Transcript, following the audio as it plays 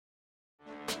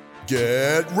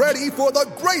Get ready for the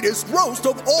greatest roast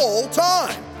of all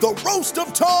time, the Roast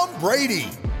of Tom Brady,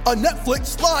 a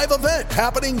Netflix live event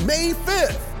happening May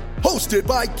 5th. Hosted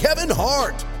by Kevin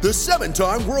Hart, the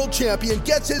 7-time world champion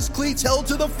gets his cleats held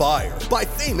to the fire by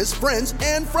famous friends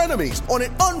and frenemies on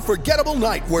an unforgettable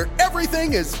night where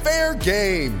everything is fair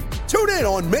game. Tune in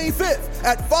on May 5th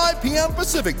at 5 p.m.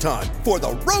 Pacific time for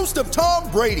the Roast of Tom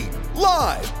Brady,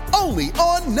 live only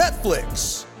on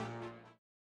Netflix.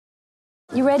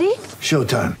 You ready?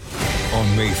 Showtime.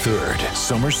 On May 3rd,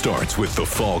 summer starts with The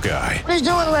Fall Guy. Let's do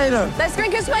it later. Let's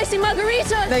drink a spicy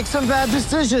margarita. Make some bad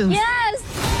decisions.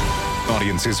 Yes!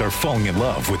 Audiences are falling in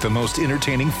love with the most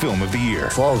entertaining film of the year.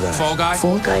 Fall Guy. Fall Guy?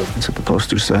 Fall guy. That's what the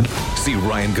poster said. See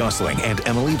Ryan Gosling and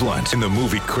Emily Blunt in the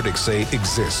movie critics say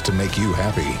exists to make you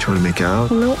happy. Trying to make it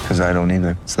out? Nope. Because I don't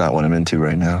either. It's not what I'm into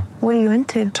right now. What are you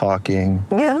into? Talking.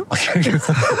 Yeah.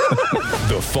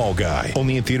 The Fall Guy.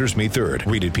 Only in theaters May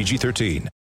 3rd. Rated PG-13.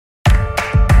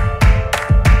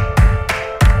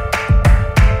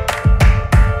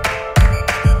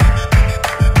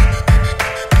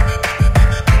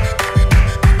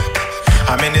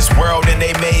 I'm in this world and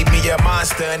they made me a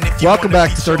monster. And if you Welcome wanna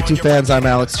back be to 32 showing Fans. your I'm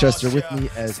Alex reputation, Chester. With me,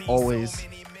 show as me always,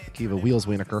 any, Akiva Wheels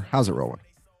Wienerker. How's it rolling?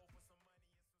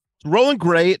 Rolling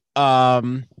great.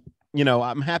 I'm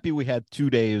happy we had 2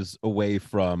 days away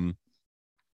from,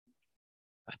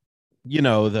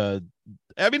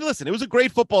 listen, it was a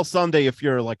great football Sunday if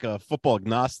you're like a football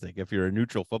agnostic, if you're a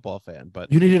neutral football fan.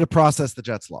 But You needed to process the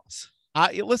Jets' loss.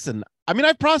 I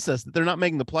processed that they're not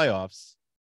making the playoffs.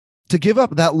 To give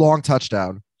up that long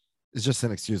touchdown is just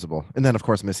inexcusable. And then, of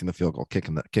course, missing the field goal,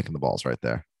 kicking the balls right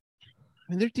there.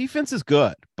 I mean, their defense is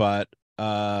good, but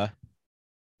Zach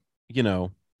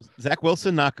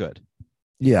Wilson not good.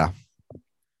 Yeah.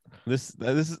 This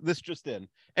just in.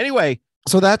 Anyway,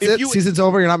 So that's If it. you- Season's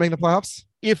over. You're not making the playoffs?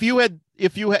 if you had,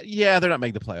 yeah, they're not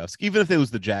making the playoffs. Even if they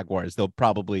lose the Jaguars, they'll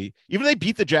probably, even if they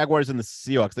beat the Jaguars and the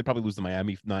Seahawks, they probably lose to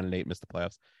Miami 9-8, miss the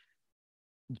playoffs.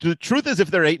 The truth is,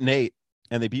 if they're 8-8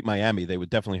 and they beat Miami, they would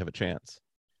definitely have a chance.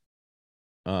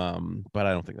 But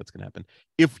I don't think that's gonna happen.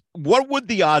 What would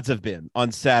the odds have been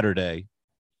on Saturday?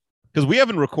 Because we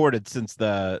haven't recorded since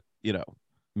the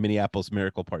Minneapolis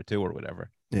Miracle Part 2 or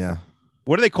whatever. Yeah.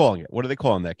 What are they calling it? What are they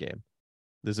calling that game?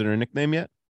 Is it a nickname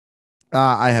yet?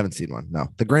 I haven't seen one. No.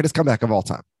 The greatest comeback of all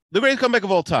time. The greatest comeback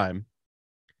of all time.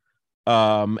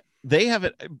 They have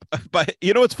it, but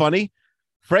you know what's funny?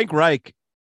 Frank Reich,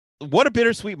 what a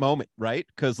bittersweet moment, right?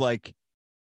 Because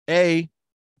the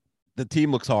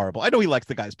team looks horrible. I know he likes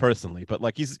the guys personally, but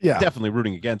he's definitely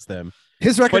rooting against them.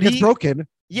 His record But gets broken.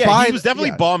 Yeah, he was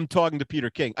definitely bummed talking to Peter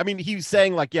King. I mean, he was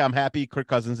saying I'm happy. Kirk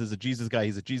Cousins is a Jesus guy.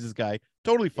 He's a Jesus guy.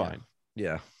 Totally fine.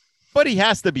 Yeah. But he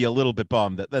has to be a little bit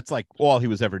bummed that's all he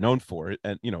was ever known for,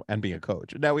 and being a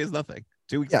coach. And now he has nothing.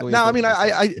 2 weeks Yeah. ago. No, I mean,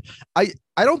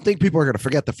 I don't think people are going to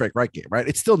forget the Frank Reich game, right?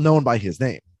 It's still known by his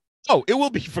name. Oh, it will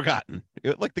be forgotten.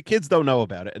 The kids don't know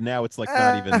about it, and now it's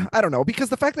not even. I don't know, because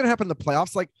the fact that it happened in the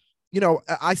playoffs,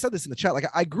 I said this in the chat,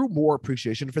 I grew more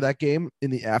appreciation for that game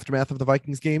in the aftermath of the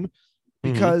Vikings game,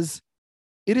 because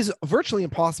it is virtually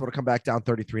impossible to come back down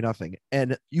 33-0,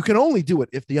 and you can only do it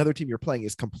if the other team you're playing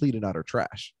is complete and utter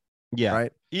trash. Yeah,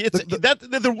 right. It's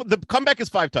the comeback is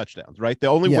 5 touchdowns, right? The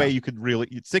only way you could really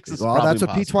 6 is well, probably that's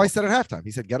what impossible. Pete Twice said at halftime.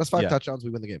 He said, "Get us 5 touchdowns, we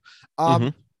win the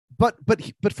game." But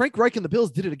Frank Reich and the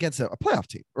Bills did it against a playoff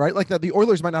team, right? The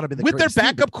Oilers might not have been with their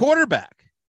backup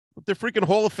quarterback, with their freaking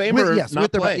Hall of Famer.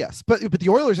 But the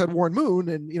Oilers had Warren Moon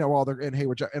and and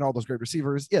Hayward and all those great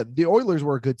receivers. Yeah, the Oilers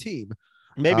were a good team.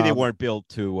 Maybe they weren't built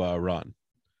to run.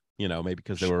 Maybe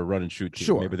because they were a run and shoot team.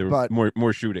 Sure, maybe they were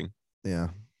more shooting. Yeah.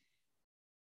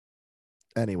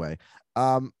 Anyway,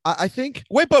 I think.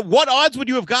 Wait, but what odds would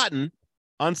you have gotten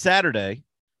on Saturday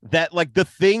that the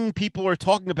thing people are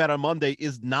talking about on Monday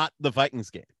is not the Vikings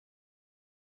game?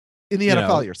 In the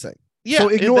NFL, you're saying? Yeah. So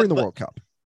ignoring the World Cup.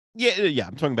 Yeah.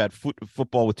 I'm talking about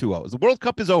football with 2 O's. The World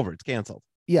Cup is over. It's canceled.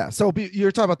 Yeah. So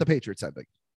you're talking about the Patriots ending.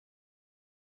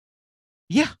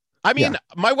 Yeah. I mean,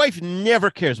 my wife never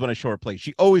cares when I show her play.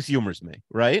 She always humors me,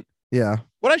 right? Yeah.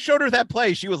 When I showed her that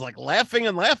play, she was laughing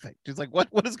and laughing. She's like, what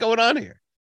is going on here?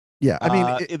 Yeah. I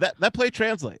mean, that play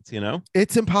translates,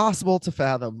 It's impossible to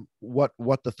fathom what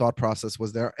the thought process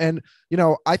was there. And,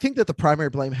 I think that the primary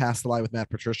blame has to lie with Matt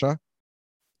Patricia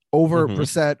over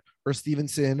Brissett or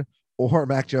Stevenson or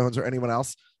Mac Jones or anyone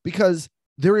else, because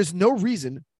there is no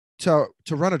reason to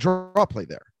run a draw play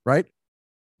there, right?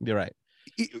 You're right.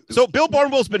 So Bill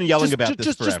Barnwell's been yelling about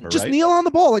this forever, just right? kneel on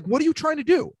the ball. What are you trying to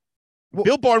do?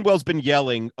 Bill Barnwell's been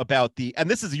yelling about and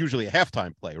this is usually a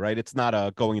halftime play, right? It's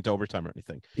not going into overtime or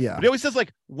anything. Yeah. But he always says,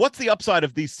 what's the upside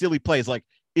of these silly plays?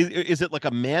 Is it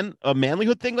a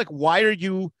manlyhood thing? Why are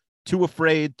you too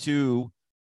afraid to?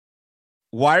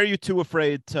 Why are you too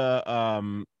afraid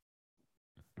to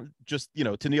just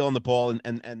to kneel on the ball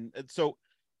and so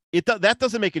that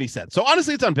doesn't make any sense. So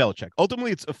honestly, it's on Belichick.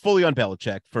 Ultimately, it's fully on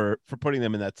Belichick for putting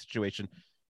them in that situation,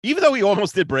 even though he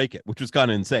almost did break it, which was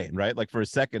kind of insane, right? Like for a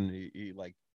second, he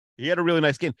had a really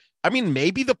nice game. I mean,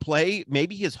 maybe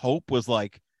his hope was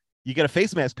like, you get a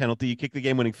face mask penalty, you kick the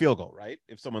game-winning field goal, right?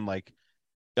 If someone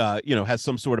has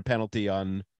some sort of penalty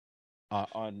on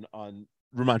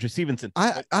Ramondre Stevenson.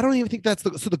 I don't even think that's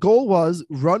so the goal was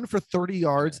run for 30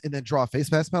 yards and then draw a face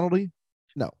mask penalty.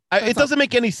 No, it doesn't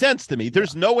make any sense to me.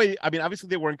 There's no way. I mean, obviously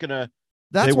they weren't gonna.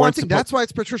 That's one thing. That's why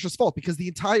it's Patricia's fault, because the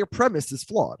entire premise is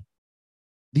flawed.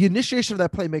 The initiation of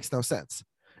that play makes no sense,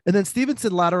 and then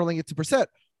Stevenson lateraling it to Brissett.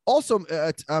 Also,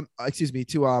 to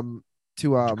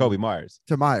Jacoby Myers.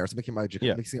 To Myers, mixing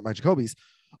it my Jacoby's.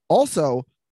 Also,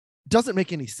 doesn't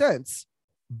make any sense,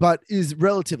 but is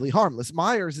relatively harmless.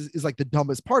 Myers is like the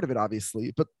dumbest part of it,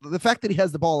 obviously, but the fact that he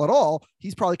has the ball at all,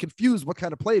 he's probably confused what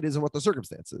kind of play it is and what the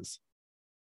circumstances.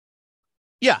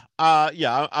 Yeah,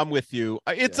 I'm with you.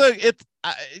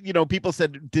 People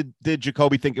said, did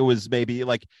Jacoby think it was maybe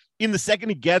like in the second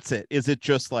he gets it, is it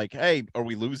just like, hey, are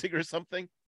we losing or something?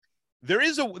 There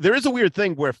is a weird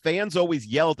thing where fans always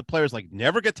yell at the players like,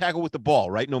 never get tackled with the ball,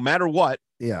 right? No matter what.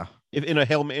 Yeah. If in a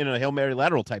Hail Mary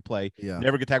lateral type play, yeah,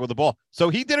 never get tackled with the ball. So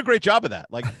he did a great job of that.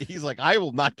 Like he's like, I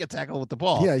will not get tackled with the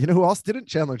ball. Yeah, you know who else didn't?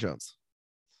 Chandler Jones.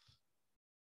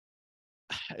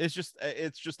 It's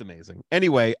just amazing.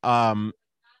 Anyway, the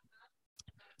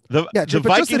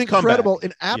Vikings just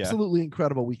an absolutely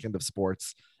incredible weekend of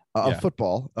sports, of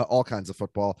football, all kinds of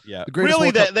football. Yeah,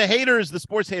 the haters, the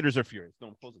sports haters are furious.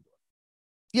 Don't close the door.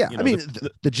 Yeah, I mean,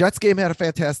 the Jets game had a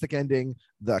fantastic ending.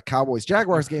 The Cowboys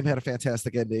Jaguars game had a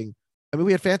fantastic ending. I mean,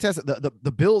 we had fantastic.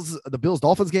 The Bills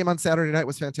Dolphins game on Saturday night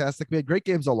was fantastic. We had great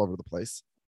games all over the place.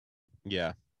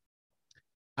 Yeah.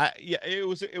 It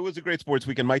was a great sports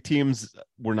weekend. My teams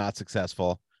were not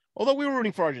successful, although we were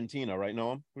rooting for Argentina, right,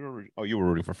 Noam? You were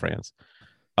rooting for France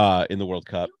in the World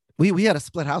Cup. We had a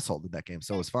split household in that game,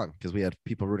 so it was fun because we had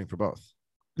people rooting for both.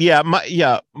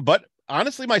 But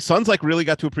honestly, my sons really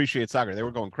got to appreciate soccer. They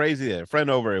were going crazy. They had a friend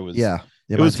over. It was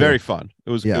it was very fun. It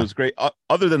was great.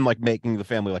 Other than making the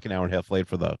family an hour and a half late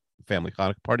for the family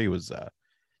Hanukkah party, it was a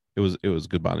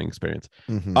good bonding experience.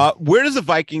 Mm-hmm. Where does the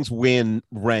Vikings win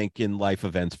rank in life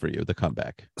events for you? The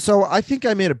comeback. So I think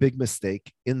I made a big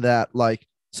mistake in that,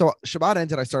 so Shabbat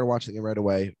ended. I started watching it right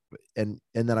away, and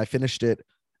then I finished it,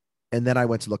 and then I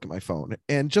went to look at my phone,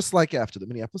 and just like after the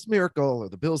Minneapolis Miracle or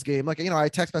the Bills game, I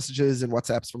text messages and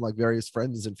WhatsApps from various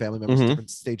friends and family members, different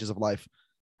stages of life.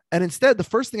 And instead, the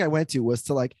first thing I went to was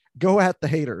to go at the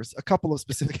haters, a couple of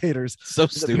specific haters. So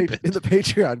stupid in the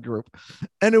Patreon group.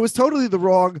 And it was totally the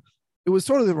wrong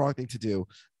thing to do.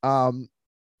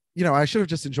 I should have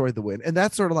just enjoyed the win. And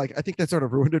that's sort of I think that sort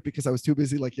of ruined it because I was too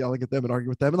busy yelling at them and arguing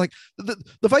with them. And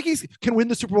the Vikings can win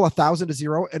the Super Bowl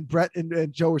 1,000-0, and Brett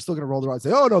and Joe are still going to roll their eyes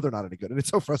and say, oh no, they're not any good. And it's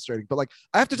so frustrating. But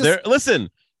I have to just listen.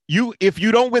 If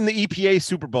you don't win the EPA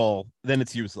Super Bowl, then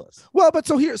it's useless. Well, but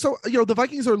the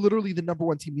Vikings are literally the number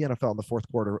one team in the NFL in the fourth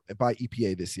quarter by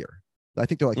EPA this year. I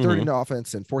think they're third in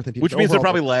offense and fourth in defense. Which means they're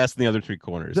probably last in the other three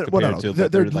corners. They're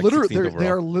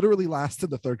literally last in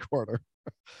the third quarter.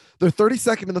 They're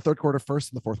 32nd in the third quarter,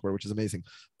 first in the fourth quarter, which is amazing.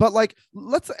 But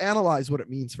let's analyze what it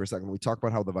means for a second when we talk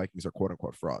about how the Vikings are quote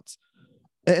unquote frauds.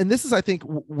 And this is, I think,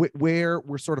 where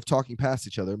we're sort of talking past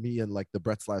each other, me and the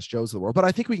Brett/Joes of the world. But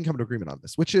I think we can come to agreement on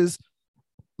this, which is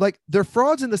they're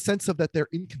frauds in the sense of that they're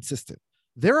inconsistent.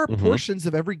 There are portions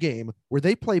of every game where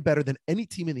they play better than any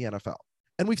team in the NFL.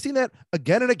 And we've seen that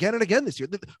again and again and again this year.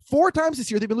 4 times this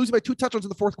year, they've been losing by 2 touchdowns in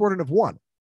the fourth quarter and have won.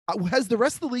 Has the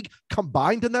rest of the league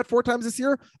combined in that 4 times this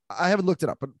year? I haven't looked it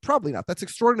up, but probably not. That's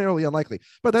extraordinarily unlikely.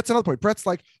 But that's another point. Brett's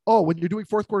when you're doing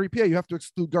fourth quarter EPA, you have to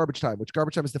exclude garbage time, which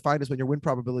garbage time is defined as when your win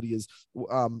probability is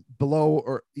below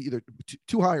or either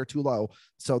too high or too low.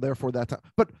 So therefore that time.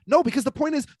 But no, because the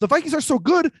point is the Vikings are so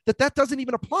good that doesn't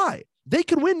even apply. They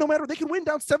can win they can win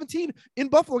down 17 in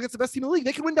Buffalo against the best team in the league.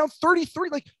 They can win down 33.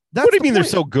 That's what do you mean they're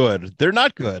so good? They're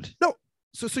not good. No.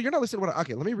 So you're not listening to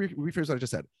okay, let me rephrase what I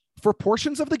just said. For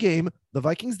portions of the game, the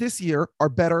Vikings this year are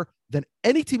better than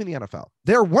any team in the NFL.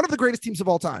 They're one of the greatest teams of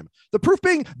all time. The proof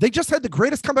being they just had the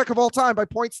greatest comeback of all time by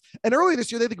points. And earlier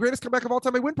this year, they had the greatest comeback of all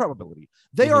time by win probability.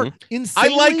 They are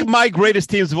insanely... I like my greatest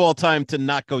teams of all time to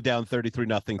not go down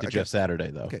 33-0 to Jeff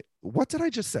Saturday, though. Okay. What did I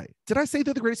just say? Did I say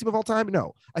they're the greatest team of all time?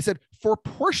 No. I said for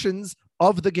portions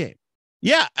of the game.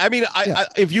 Yeah, I mean,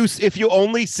 if you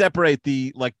only separate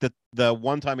the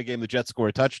one time a game the Jets score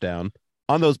a touchdown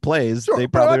on those plays, Sure, they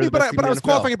but probably I was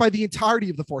qualifying it by the entirety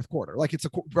of the fourth quarter. Like it's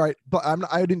right, but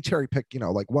I didn't cherry pick,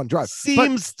 like one drive.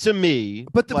 Seems to me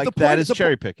but like the that point, is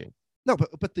cherry picking. No,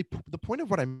 but the point of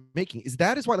what I'm making is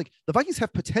that is why like the Vikings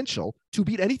have potential to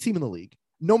beat any team in the league,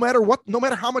 no matter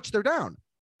how much they're down.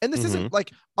 And this isn't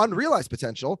like unrealized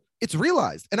potential. It's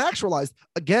realized and actualized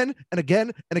again and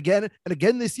again and again and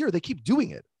again this year. They keep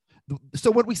doing it. So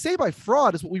what we say by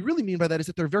fraud is what we really mean by that is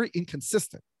that they're very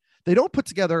inconsistent. They don't put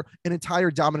together an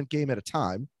entire dominant game at a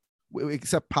time,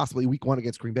 except possibly week 1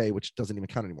 against Green Bay, which doesn't even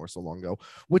count anymore so long ago,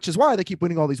 which is why they keep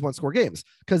winning all these one-score games.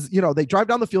 Because, they drive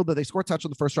down the field, that they score a touch on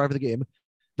the first drive of the game.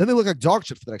 Then they look like dog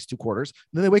shit for the next 2 quarters.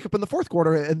 And then they wake up in the fourth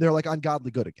quarter and they're like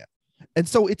ungodly good again. And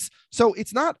so it's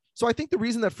not. So I think the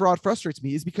reason that fraud frustrates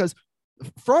me is because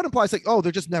fraud implies like, oh,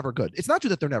 they're just never good. It's not true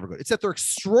that they're never good. It's that they're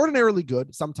extraordinarily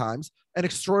good sometimes and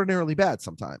extraordinarily bad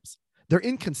sometimes. They're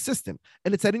inconsistent.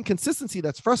 And it's that inconsistency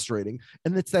that's frustrating.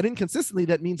 And it's that inconsistency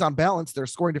that means on balance, their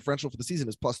scoring differential for the season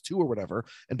is +2 or whatever.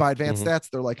 And by advanced stats,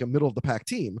 they're like a middle of the pack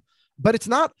team. But it's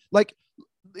not like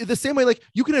the same way, like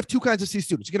you can have 2 kinds of C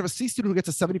students. You can have a C student who gets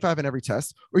a 75 in every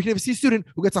test, or you can have a C student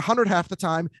who gets 100 half the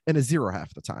time and a 0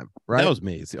 half the time. Right. That was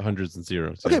me. Hundreds and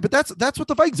zeros. Okay. But that's what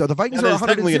the Vikings are. The Vikings are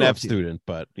technically an F team. student,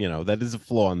 but that is a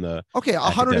flaw in the. Okay.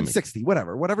 160,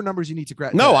 whatever numbers you need to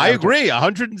grab. No, I agree.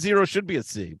 100 should be a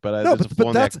C, but no, there's a flaw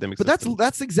in the academic system.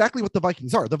 that's exactly what the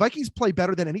Vikings are. The Vikings play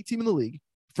better than any team in the league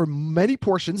for many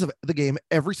portions of the game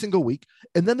every single week.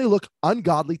 And then they look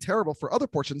ungodly terrible for other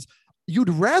portions. You'd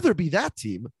rather be that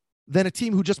team than a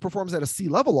team who just performs at a C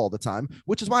level all the time,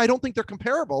 which is why I don't think they're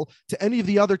comparable to any of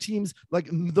the other teams, like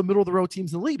the middle of the road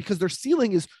teams in the league, because their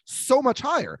ceiling is so much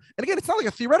higher. And again, it's not like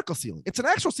a theoretical ceiling. It's an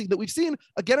actual ceiling that we've seen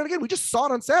again and again. We just saw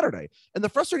it on Saturday. And the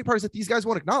frustrating part is that these guys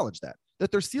won't acknowledge that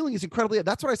their ceiling is incredibly.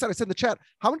 That's what I said. I said in the chat,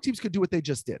 how many teams could do what they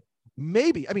just did?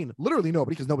 Maybe, literally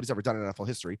nobody, because nobody's ever done it in NFL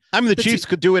history. The Chiefs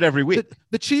could do it every week.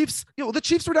 The Chiefs, the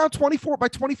Chiefs were down 24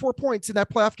 points in that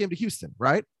playoff game to Houston,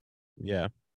 right? Yeah.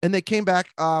 And they came back.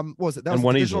 What was it? That was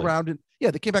the divisional round. And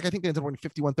they came back. I think they ended up winning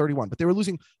 51-31, but they were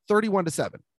losing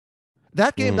 31-7.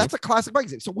 That game, that's a classic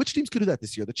Vikings game. So which teams could do that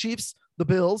this year? The Chiefs, the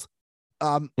Bills.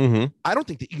 I don't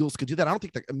think the Eagles could do that. I don't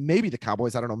think maybe the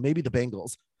Cowboys. I don't know. Maybe the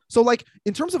Bengals. So like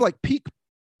in terms of like peak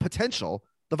potential,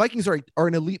 the Vikings are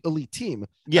an elite team.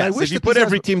 Yeah. If you put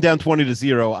every team down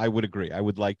 20-0, I would agree. I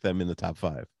would like them in the top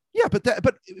 5. Yeah, but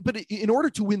in order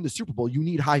to win the Super Bowl, you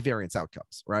need high variance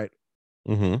outcomes, right?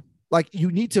 Mm-hmm. Like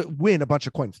you need to win a bunch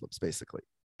of coin flips, basically,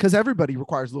 because everybody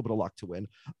requires a little bit of luck to win.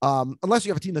 Unless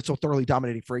you have a team that's so thoroughly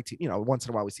dominating for 18, once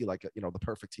in a while we see like, the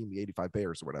perfect team, the 85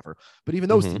 Bears or whatever. But even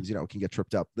those teams, can get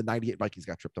tripped up. The 98 Vikings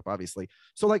got tripped up, obviously.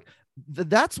 So like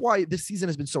that's why this season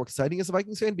has been so exciting as a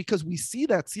Vikings fan, because we see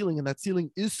that ceiling, and that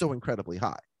ceiling is so incredibly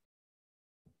high.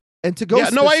 And to go,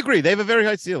 I agree. They have a very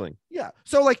high ceiling. Yeah.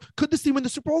 So like, could this team win the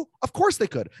Super Bowl? Of course they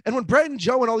could. And when Brett and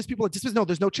Joe and all these people are dismissed, no,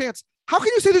 there's no chance. How can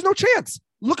you say there's no chance?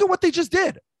 Look at what they just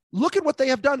did. Look at what they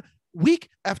have done week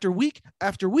after week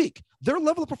after week. Their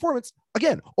level of performance,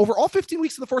 again, over all 15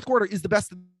 weeks in the fourth quarter is the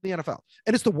best in the NFL.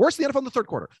 And it's the worst in the NFL in the third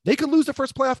quarter. They could lose their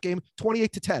first playoff game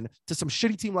 28-10 to some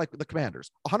shitty team like the Commanders.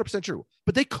 100% true.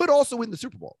 But they could also win the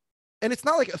Super Bowl. And it's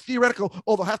not like a theoretical,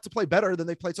 they'll have to play better than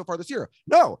they've played so far this year.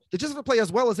 No, they just have to play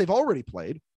as well as they've already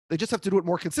played. They just have to do it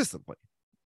more consistently.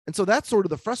 And so that's sort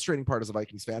of the frustrating part as a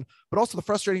Vikings fan, but also the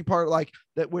frustrating part, like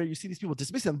that, where you see these people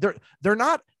dismiss them. They're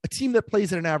not a team that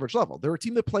plays at an average level. They're a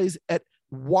team that plays at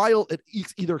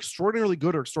either extraordinarily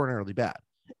good or extraordinarily bad.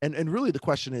 And really the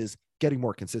question is getting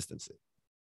more consistency.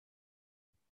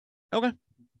 Okay.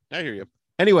 I hear you.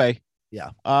 Anyway.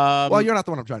 Yeah. Well, you're not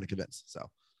the one I'm trying to convince. So.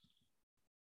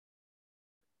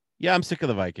 Yeah, I'm sick of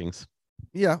the Vikings.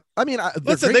 Yeah.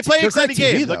 Listen, they play exciting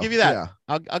games. I'll give you that.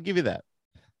 Yeah. I'll give you that.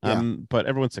 But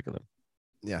everyone's sick of them.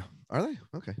 Yeah. Are they?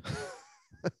 Okay.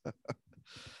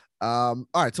 All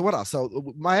right. So what else?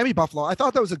 So Miami Buffalo. I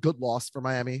thought that was a good loss for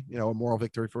Miami. A moral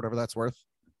victory for whatever that's worth.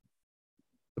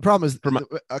 The problem is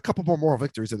a couple more moral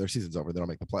victories and their season's over. They don't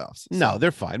make the playoffs. So. No,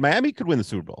 they're fine. Miami could win the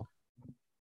Super Bowl.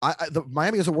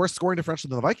 Miami has a worse scoring differential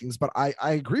than the Vikings, but I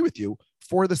agree with you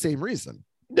for the same reason.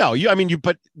 No,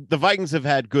 but the Vikings have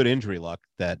had good injury luck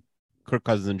that Kirk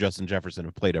Cousins and Justin Jefferson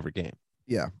have played every game.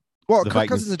 Yeah. Well, Kirk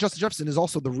Cousins and Justin Jefferson is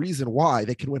also the reason why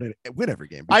they can win every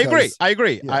game. Because, I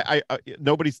agree. Yeah. I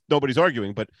nobody's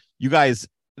arguing, but you guys,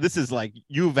 this is like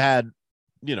you've had,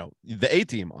 the A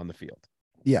team on the field.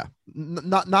 Yeah,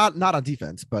 not on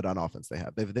defense, but on offense they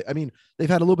have. I mean, they've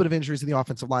had a little bit of injuries in the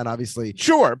offensive line, obviously.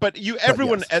 Sure, but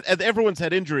everyone's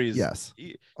had injuries. Yes,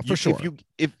 for sure.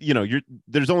 If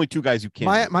there's only two guys you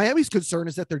can't. Miami's concern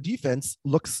is that their defense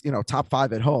looks, top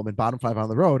 5 at home and bottom 5 on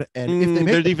the road, and if they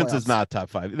make their defense is not top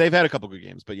 5. They've had a couple good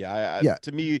games, but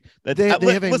to me, that's, they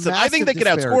have listen. I think they could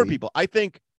disparity. outscore people. I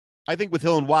think with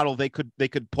Hill and Waddle, they could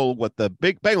pull what the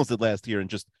big Bengals did last year and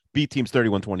just beat teams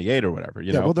 31-28 or whatever.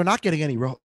 You know, well, they're not getting any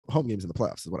home games in the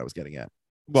playoffs, is what I was getting at.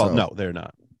 Well, no, they're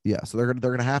not. Yeah, so they're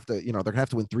gonna have to, they're gonna have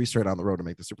to win 3 straight on the road to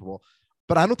make the Super Bowl.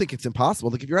 But I don't think it's impossible.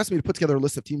 Like if you're asking me to put together a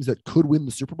list of teams that could win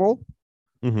the Super Bowl,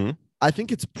 I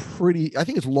think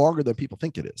it's longer than people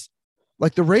think it is.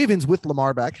 Like the Ravens with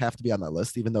Lamar back have to be on that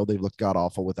list, even though they've looked god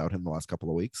awful without him the last couple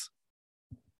of weeks.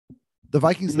 The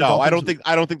Vikings. No, I don't think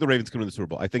the Ravens can win the Super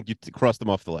Bowl. I think you cross them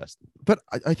off the list. But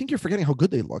I think you're forgetting how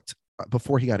good they looked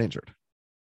before he got injured.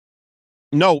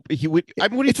 No, he would. I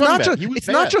mean, what are you talking about? It's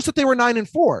not just that they were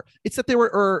 9-4. It's that they were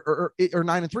or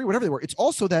 9-3, whatever they were. It's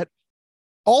also that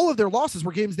all of their losses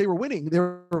were games they were winning. They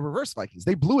were reverse Vikings.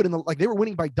 They blew it they were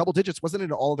winning by double digits. Wasn't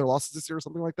it all of their losses this year or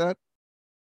something like that?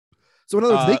 So in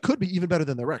other words, they could be even better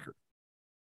than their record.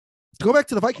 To go back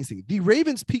to the Vikings thing, the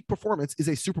Ravens' peak performance is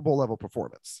a Super Bowl level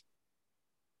performance.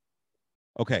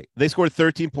 Okay, they scored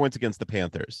 13 points against the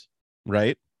Panthers,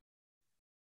 right?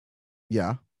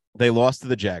 Yeah. They lost to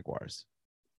the Jaguars.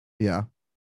 Yeah.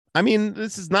 I mean,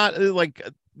 this is not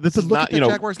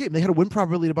Jaguars game. They had a win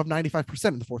probability above 95%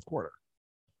 in the fourth quarter.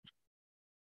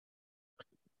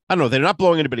 I don't know. They're not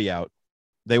blowing anybody out.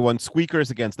 They won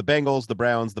squeakers against the Bengals, the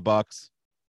Browns, the Bucks.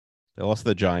 They lost to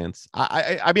the Giants.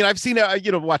 I mean, I've seen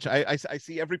watch. I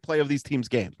see every play of these teams'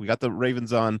 games. We got the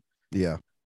Ravens on. Yeah.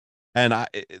 And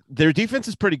their defense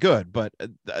is pretty good, but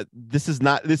this is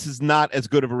not as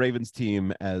good of a Ravens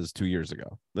team as 2 years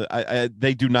ago.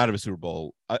 They do not have a Super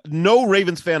Bowl. No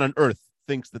Ravens fan on earth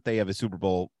thinks that they have a Super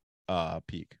Bowl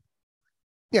peak.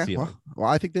 Yeah, well,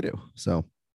 I think they do. So,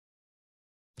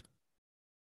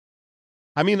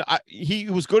 I mean, he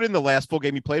was good in the last full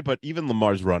game he played, but even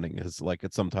Lamar's running has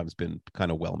it's sometimes been kind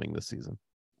of whelming this season.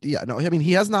 Yeah, no, I mean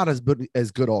he has not as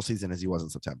good all season as he was in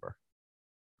September.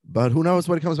 But who knows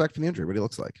when he comes back from the injury, what he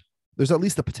looks like. There's at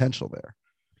least the potential there.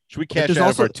 Should we cash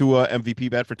out our Tua MVP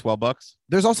bet for $12?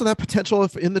 There's also that potential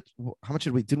how much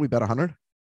didn't we bet 100?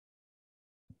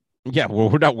 Yeah, well,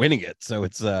 we're not winning it. So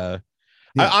it's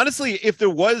honestly, if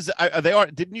there was,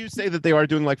 didn't you say that they are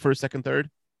doing first, second, third?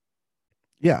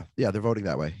 Yeah, they're voting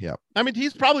that way. Yeah. I mean,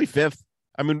 he's probably fifth.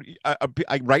 I mean,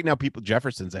 right now,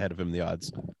 Jefferson's ahead of him in the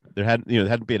odds. There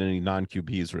hadn't been any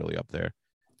non-QBs really up there.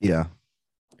 Yeah.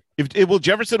 Will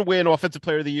Jefferson win Offensive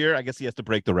Player of the Year? I guess he has to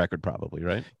break the record, probably,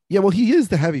 right? Yeah, well, he is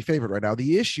the heavy favorite right now.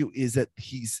 The issue is that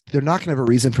they're not going to have a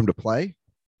reason for him to play.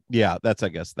 Yeah, I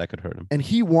guess that could hurt him. And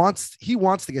he wants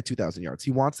to get 2,000 yards. He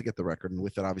wants to get the record, and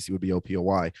with it, obviously, would be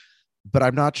OPOY. But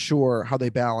I'm not sure how they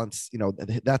balance,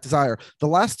 that desire. The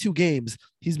last 2 games,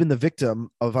 he's been the victim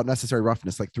of unnecessary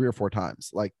roughness 3 or 4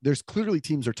 times. There's clearly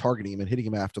teams are targeting him and hitting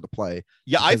him after the play.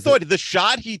 Yeah, I thought the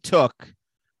shot he took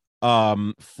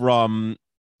from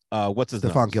what's his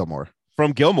name? Stephon Gilmore.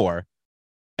 From Gilmore.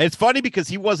 And it's funny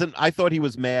because I thought he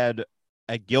was mad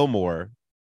at Gilmore.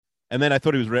 And then I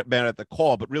thought he was mad at the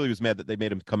call, but really he was mad that they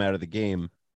made him come out of the game.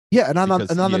 Yeah, and on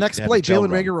the next play, Jalen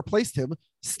Reagor replaced him,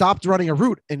 stopped running a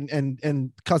route,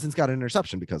 and Cousins got an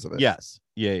interception because of it. Yes.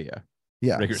 Yeah.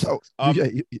 Reagor sucks.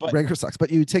 Reagor sucks,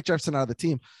 but you take Jefferson out of the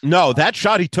team. No, that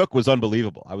shot he took was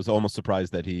unbelievable. I was almost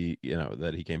surprised that he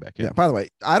came back in. Yeah. By the way,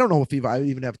 I don't know if I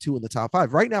even have 2 in the top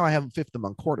 5 right now. I have him 5th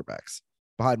among quarterbacks,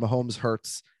 behind Mahomes,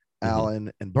 Hurts,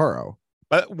 Allen, and Burrow.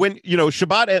 But when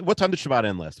Shabbat, what time did Shabbat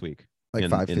end last week?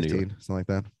 5:15, something like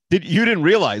that. You didn't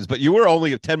realize, but you were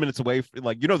only 10 minutes away.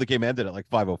 The game ended at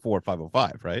 5:04,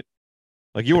 5:05, right?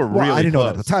 You were really. I didn't close. know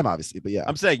that at the time, obviously, but yeah.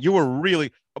 I'm saying you were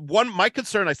really my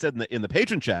concern. I said in the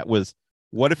patron chat was,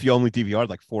 what if you only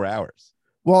DVR'd 4 hours?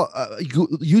 Well,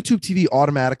 YouTube TV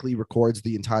automatically records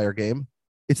the entire game.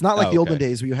 It's not like the olden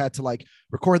days where you had to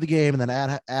record the game and then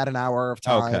add an hour of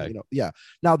time. Okay. Yeah.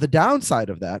 Now the downside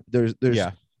of that,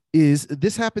 is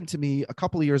this happened to me a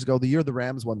couple of years ago. The year the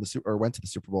Rams went to the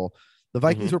Super Bowl, the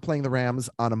Vikings were playing the Rams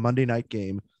on a Monday night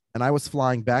game, and I was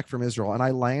flying back from Israel, and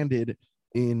I landed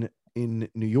in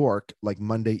New York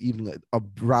Monday evening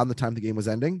around the time the game was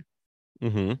ending.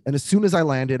 And as soon as I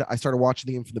landed, I started watching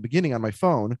the game from the beginning on my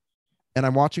phone, and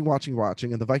I'm watching,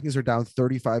 and the Vikings are down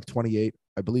 35-28,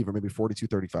 I believe, or maybe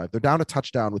 42-35. They're down a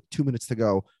touchdown with 2 minutes to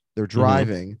go. They're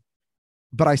driving,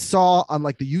 but I saw on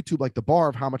the YouTube the bar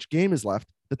of how much game is left,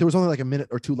 that there was only a minute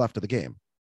or 2 left of the game.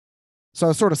 So I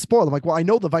was sort of spoiled. I'm like, well, I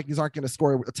know the Vikings aren't going to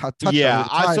score a touchdown. Yeah,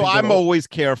 so I'm always always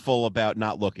careful about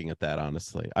not looking at that.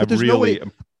 Honestly, I But there's no really.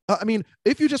 way- I mean,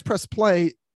 if you just press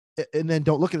play and then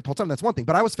don't look at it the whole time, that's one thing.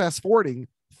 But I was fast forwarding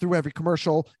through every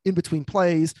commercial, in between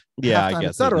plays, Yeah, I halftime, guess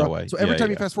etc. there's no way. So every Yeah, time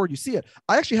yeah. you fast forward, you see it.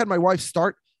 I actually had my wife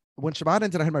start when Shabbat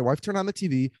ended. I had my wife turn on the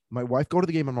TV, my wife go to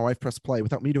the game, and my wife press play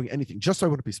without me doing anything, just so I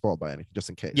wouldn't be spoiled by anything, just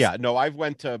in case. Yeah, no, I've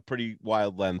went to pretty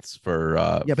wild lengths for.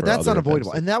 Yeah, but for that's other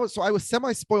unavoidable. events. And that was so I was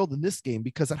semi-spoiled in this game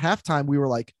because at halftime we were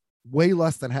like way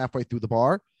less than halfway through the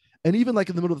bar. And even like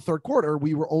in the middle of the third quarter,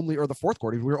 we were only, or the fourth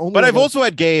quarter, we were only. But I've like, also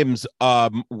had games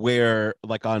where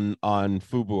like on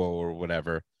Fubo or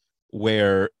whatever,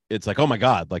 where it's like, oh my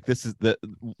God, like this is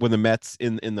when the Mets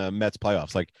in the Mets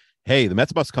playoffs, like, hey, the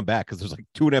Mets must come back because there's like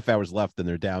 2.5 hours left and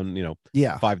they're down,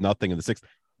 yeah. 5-0 in the sixth.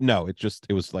 No, it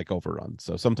was like overrun.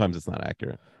 So sometimes it's not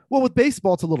accurate. Well, with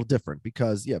baseball, it's a little different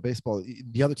because baseball,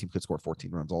 the other team could score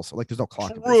 14 runs also. Like there's no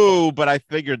clock. in baseball. True, but I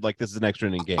figured like this is an extra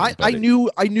inning game. I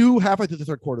knew halfway through the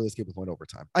third quarter this game was going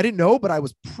overtime. I didn't know, but I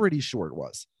was pretty sure it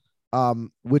was.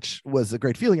 Which was a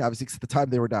great feeling, obviously, because at the time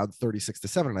they were down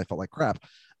 36-7, and I felt like crap.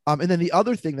 And then the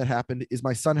other thing that happened is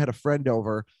my son had a friend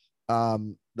over.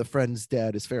 The friend's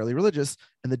dad is fairly religious,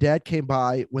 and the dad came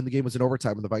by when the game was in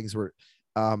overtime, and the Vikings were,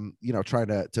 trying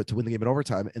to win the game in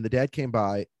overtime. And the dad came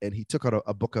by, and he took out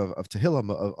a book of Tehillim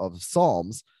of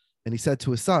Psalms, and he said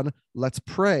to his son, "Let's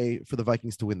pray for the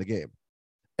Vikings to win the game."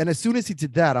 And as soon as he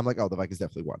did that, I'm like, "Oh, the Vikings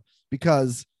definitely won,"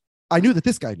 because I knew that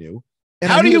this guy knew. And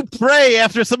How I do knew you pray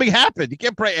after something happened? You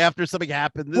can't pray after something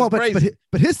happened. This well, is crazy.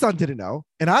 but his son didn't know,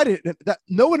 and I didn't. That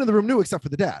no one in the room knew except for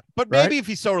the dad. But right? maybe if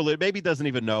he's so religious, maybe he doesn't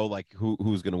even know like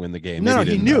who's going to win the game. No,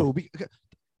 Maybe he didn't know.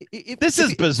 knew. This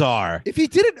is bizarre. If he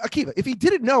didn't, Akiva, if he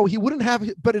didn't know, he wouldn't have.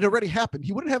 But it already happened.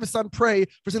 He wouldn't have his son pray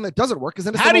for something that doesn't work. Because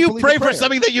then How do you pray for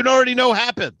something that you already know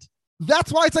happened?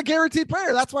 That's why it's a guguaranteed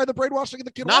prayer. That's why the brainwashing of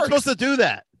the kid Not works. supposed to do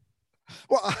that.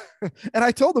 Well, and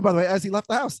I told him, by the way, as he left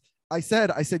the house, I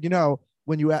said,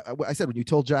 when you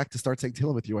told Jack to start saying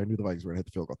Tehillim with you, I knew the Vikings were going to hit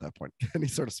the field goal at that point. And he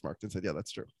sort of smirked and said, "Yeah,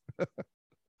 that's true."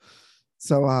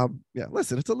 So,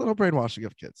 listen, it's a little brainwashing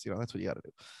of kids. That's what you got to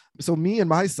do. So me and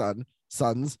my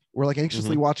sons were like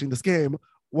anxiously watching this game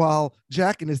while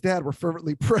Jack and his dad were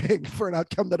fervently praying for an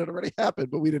outcome that had already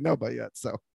happened, but we didn't know about yet.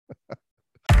 So.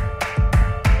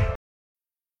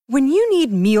 When you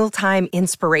need mealtime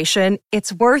inspiration,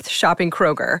 it's worth shopping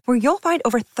Kroger, where you'll find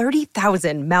over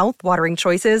 30,000 mouthwatering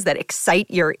choices that excite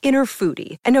your inner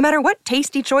foodie. And no matter what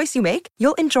tasty choice you make,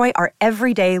 you'll enjoy our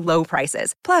everyday low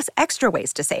prices, plus extra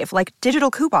ways to save, like digital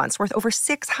coupons worth over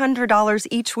 $600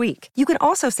 each week. You can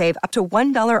also save up to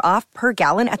 $1 off per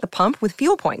gallon at the pump with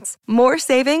fuel points. More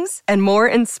savings and more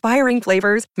inspiring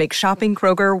flavors make shopping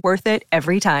Kroger worth it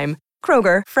every time.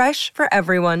 Kroger, fresh for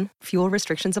everyone. Fuel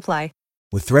restrictions apply.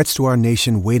 With threats to our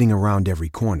nation waiting around every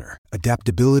corner,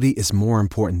 adaptability is more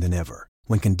important than ever.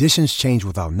 When conditions change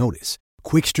without notice,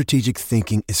 quick strategic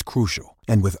thinking is crucial.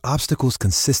 And with obstacles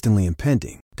consistently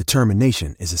impending,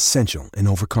 determination is essential in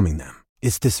overcoming them.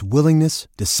 It's this willingness,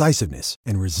 decisiveness,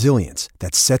 and resilience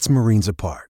that sets Marines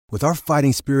apart. With our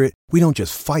fighting spirit, we don't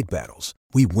just fight battles,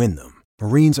 we win them.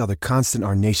 Marines are the constant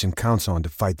our nation counts on to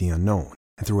fight the unknown.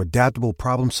 And through adaptable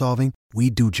problem solving, we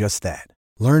do just that.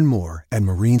 Learn more at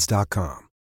Marines.com.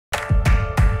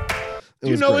 Do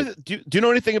you know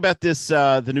anything about this?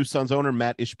 The new Suns owner,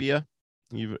 Matt Ishbia.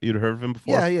 You'd heard of him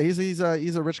before? Yeah. He's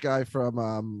a rich guy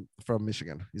from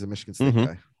Michigan. He's a Michigan State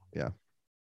guy. Yeah.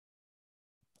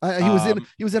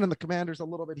 He was in on the Commanders a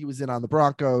little bit. He was in on the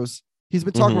Broncos. He's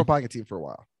been talking about buying a team for a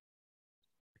while.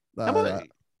 That's all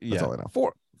I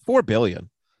know. $4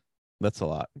 billion. That's a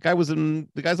lot. The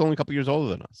guy's only a couple years older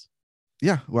than us.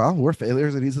 Yeah, well, we're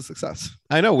failures and he's a success.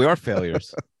 I know we are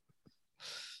failures.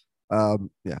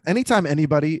 Anytime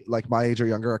anybody like my age or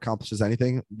younger accomplishes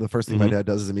anything, the first thing my dad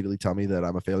does is immediately tell me that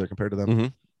I'm a failure compared to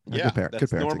them.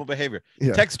 That's normal behavior.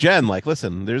 Yeah. Text Jen, like,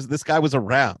 listen, this guy was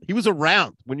around. He was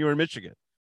around when you were in Michigan.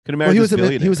 Could well, he was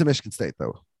in Michigan State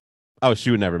though. Oh, she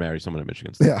would never marry someone in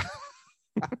Michigan State. Yeah,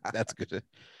 that's good.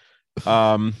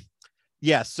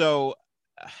 Yeah. So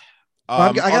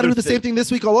I got to do the same thing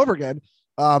this week all over again.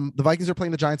 The Vikings are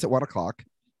playing the Giants at 1:00,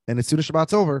 and as soon as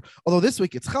Shabbat's over, although this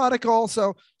week it's Chanukah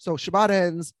also, so Shabbat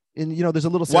ends, and there's a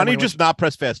little. Why don't you just not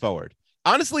press fast forward?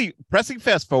 Honestly, pressing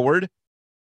fast forward,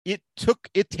 it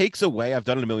takes away. I've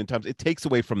done it a million times. It takes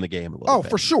away from the game a little bit.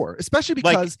 For sure, especially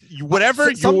because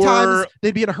sometimes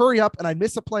they'd be in a hurry up, and I'd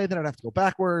miss a play, then I'd have to go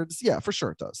backwards. Yeah, for sure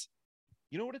it does.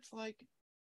 You know what it's like?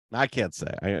 I can't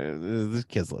say. This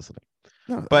kid's listening.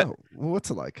 No, but what's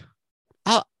it like?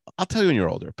 I'll tell you when you're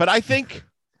older. But I think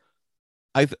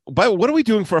but what are we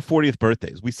doing for our 40th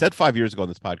birthdays? We said 5 years ago on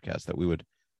this podcast that we would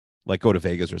like go to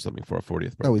Vegas or something for our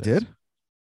 40th birthday. Oh, we did?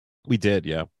 We did,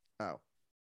 yeah. Oh.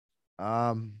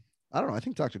 I don't know. I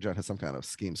think Dr. Jen has some kind of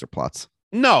schemes or plots.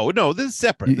 No, this is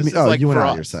separate. This is oh, like you and for I,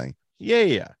 us. you're saying.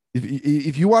 Yeah.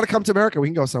 If you want to come to America, we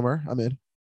can go somewhere. I'm in. Do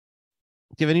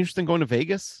you have any interest in going to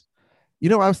Vegas? You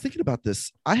know, I was thinking about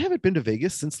this. I haven't been to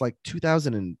Vegas since like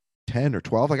 2010 or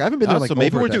 12. Like I haven't been there like so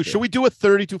maybe over a we're due. decade. Should we do a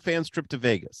 32 fans trip to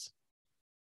Vegas?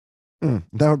 That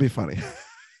would be funny.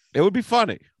 It would be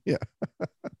funny. Yeah.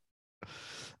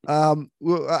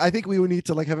 Well, I think we would need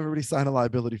to like have everybody sign a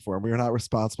liability form. We are not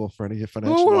responsible for any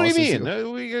financial. What do losses. you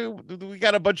mean? We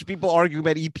got a bunch of people arguing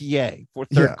about EPA for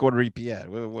third quarter EPA.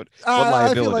 What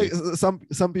liability? I feel like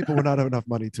some people would not have enough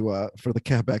money to for the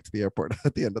cab back to the airport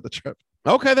at the end of the trip.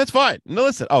 Okay, that's fine. No,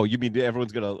 listen. Oh, you mean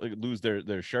everyone's gonna lose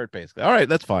their shirt basically? All right,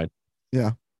 that's fine.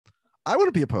 Yeah, I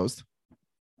wouldn't be opposed.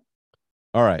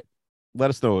 All right,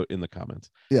 let us know in the comments.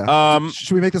 Yeah.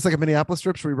 Should we make this like a Minneapolis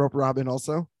trip? Should we rope Rob in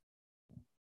also?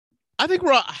 I think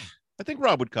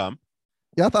Rob would come.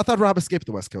 Yeah, I thought Rob escaped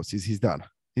the West Coast. He's done.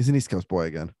 He's an East Coast boy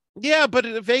again. Yeah, but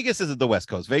Vegas isn't the West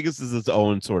Coast. Vegas is its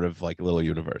own sort of like little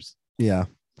universe. Yeah.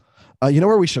 You know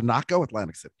where we should not go?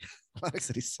 Atlantic City. Atlantic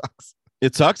City sucks.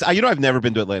 It sucks. I've never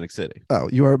been to Atlantic City. Oh,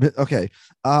 you are a bit okay.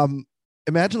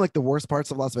 Imagine like the worst parts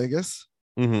of Las Vegas.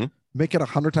 Mm-hmm. Make it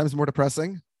 100 times more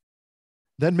depressing.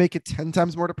 Then make it 10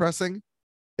 times more depressing.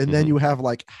 And then you have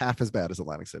like half as bad as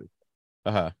Atlantic City.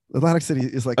 Atlantic City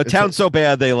is like a town so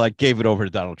bad they like gave it over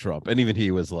to Donald Trump, and even he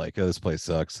was like, oh, "This place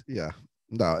sucks." Yeah,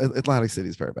 no, Atlantic City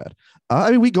is very bad. I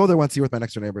mean, we go there once a year with my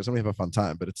next door neighbors, and we have a fun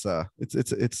time. But it's a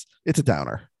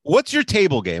downer. What's your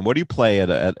table game? What do you play at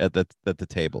the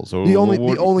tables? Or the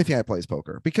only thing I play is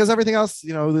poker because everything else,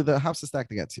 you know, the house is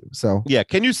stacked against you. So yeah,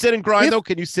 can you sit and grind though?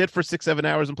 Can you sit for 6-7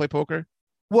 hours and play poker?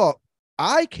 Well,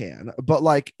 I can, but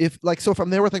if I'm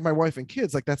there with like my wife and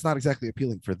kids, like that's not exactly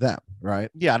appealing for them,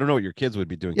 right? Yeah, I don't know what your kids would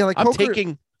be doing. Yeah, like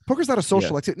poker's not a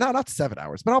social activity. No, not 7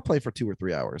 hours, but I'll play for 2 or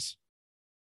 3 hours.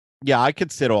 Yeah, I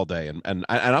could sit all day and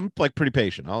I'm like pretty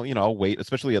patient. I'll wait,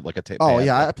 especially at like a table. Oh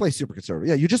yeah, I play super conservative.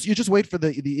 Yeah, you just wait for the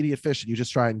idiot fish and you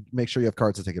just try and make sure you have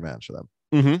cards to take advantage of them.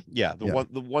 Mm-hmm. Yeah, the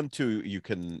 1-2 you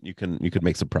could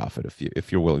make some profit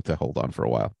if you're willing to hold on for a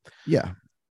while. Yeah.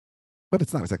 But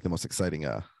it's not exactly the most exciting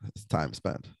time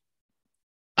spent.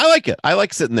 I like it. I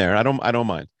like sitting there. I don't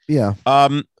mind. Yeah.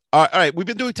 All right. We've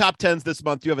been doing top 10s this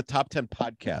month. Do you have a top 10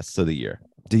 podcasts of the year?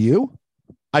 Do you?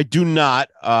 I do not.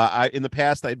 In the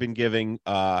past I'd been giving.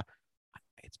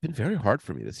 It's been very hard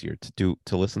for me this year to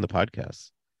listen to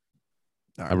podcasts.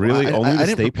 Right, I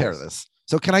didn't prepare this.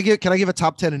 So can I give a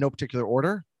top 10 in no particular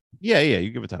order? Yeah. You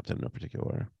give a top 10 in no particular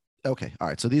order. Okay. All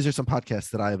right. So these are some podcasts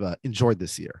that I've enjoyed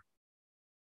this year.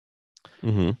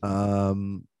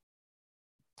 Mm-hmm.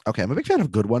 Okay, I'm a big fan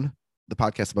of Good One, the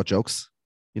podcast about jokes.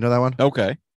 You know that one?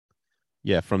 Okay.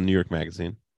 Yeah, from New York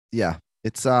Magazine. Yeah,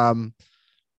 it's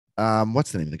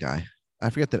what's the name of the guy?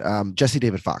 I forget that. Jesse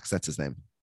David Fox, that's his name.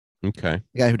 Okay.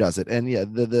 The guy who does it, and yeah,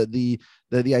 the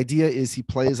idea is he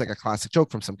plays like a classic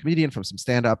joke from some comedian from some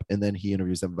stand up, and then he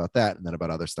interviews them about that, and then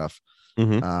about other stuff.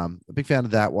 Mm-hmm. A big fan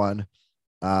of that one.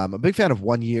 I'm a big fan of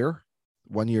 1 Year.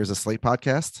 1 Year is a Slate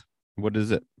podcast. What is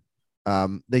it?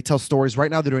 They tell stories. Right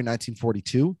now they're doing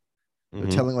 1942. They're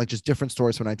telling like just different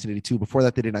stories from 1982. Before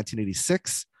that they did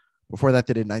 1986. Before that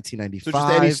they did 1995. So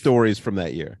just any stories from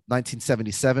that year.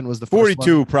 1977 was the first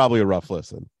 42 one. Probably a rough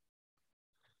listen.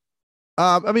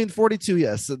 I mean 42,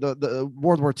 yes. The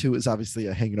World War II is obviously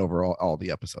hanging over all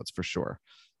the episodes for sure.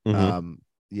 Mm-hmm.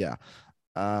 Yeah.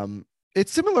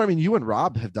 It's similar. I mean, you and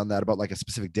Rob have done that about like a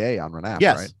specific day on Renap,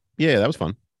 yes. Right? Yeah, that was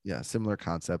fun. Yeah, similar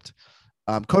concept.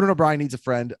 Conan O'Brien Needs a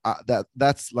Friend.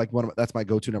 That's like that's my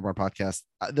go-to number 1 podcast.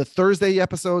 The Thursday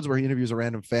episodes where he interviews a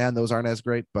random fan, those aren't as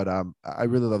great, but I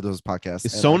really love those podcasts.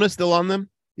 Is Sona still on them?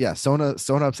 Yeah, Sona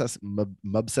Obsessian.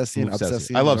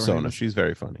 I love Sona. She's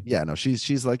very funny. Yeah, no, she's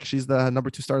the number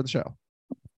 2 star of the show.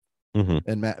 Mm-hmm.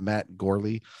 And Matt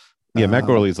Gorley. Yeah, Matt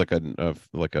Gorley is like a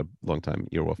longtime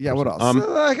Earwolf. Yeah, person. what else?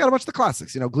 I got a bunch of the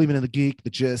classics. You know, Gleeman and the Geek, The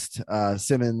Gist,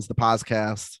 Simmons, The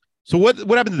Podcast. So what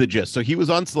happened to The Gist? So he was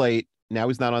on Slate. Now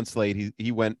he's not on Slate.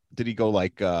 He went. Did he go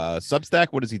like Substack?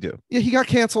 What does he do? Yeah, he got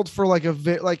canceled for like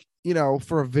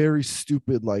for a very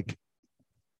stupid like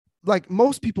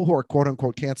most people who are quote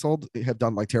unquote canceled have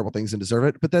done like terrible things and deserve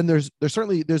it. But then there's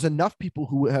enough people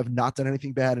who have not done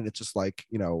anything bad and it's just like,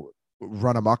 you know,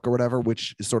 run amok or whatever,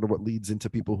 which is sort of what leads into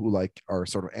people who like are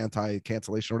sort of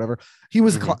anti-cancellation or whatever. He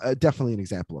was definitely an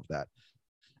example of that.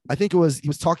 I think he was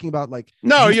talking about like,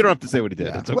 no, you don't have to say what he did.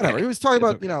 Yeah, it's okay. Whatever. He was talking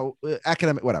about, okay. You know,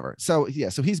 academic, whatever. So yeah,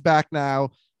 so he's back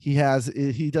now. He does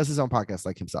his own podcast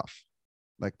like himself,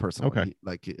 like personally.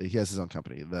 Okay. He has his own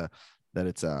company that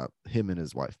it's him and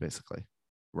his wife basically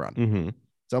run. Mm-hmm.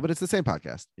 So, but it's the same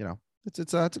podcast, you know, it's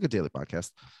a good daily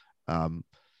podcast.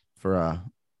 for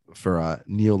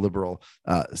neoliberal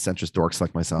centrist dorks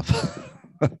like myself.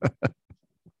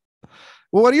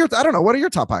 Well, I don't know. What are your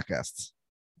top podcasts?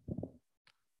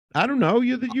 I don't know.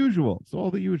 You're the usual. It's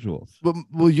all the usuals.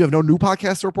 Well, you have no new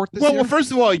podcast to report this year? Well,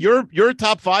 first of all, your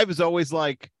top 5 is always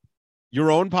like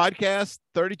your own podcast,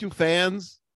 32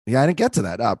 fans. Yeah, I didn't get to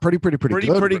that. Pretty good.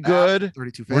 Pretty good.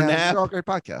 32 fans. Renap, They're all great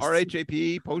podcasts.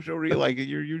 RHAP, Poshori, like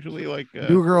you're usually like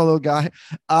New Girl, Little Guy.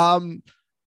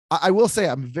 I will say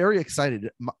I'm very excited.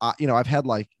 I've had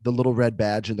like the little red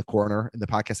badge in the corner in the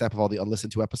podcast app of all the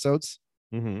unlistened to episodes.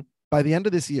 Mm-hmm. By the end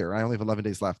of this year, I only have 11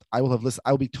 days left. I will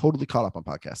be totally caught up on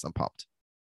podcasts. I'm pumped.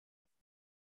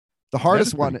 The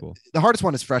hardest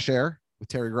one is Fresh Air with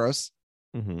Terry Gross.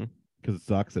 Mm-hmm. Because it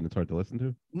sucks and it's hard to listen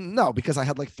to. No, because I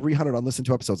had like 300 unlistened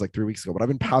to episodes like 3 weeks ago, but I've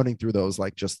been pounding through those,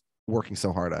 like just working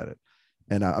so hard at it.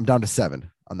 And I'm down to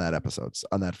 7 on that episodes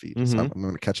on that feed. So I'm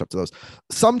going to catch up to those.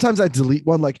 Sometimes I delete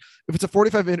one, like if it's a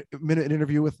 45-minute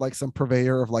interview with like some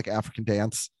purveyor of like African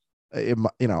dance.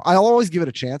 I'll always give it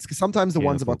a chance because sometimes the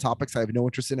ones about topics I have no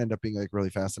interest in end up being like really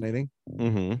fascinating.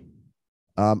 Mm-hmm.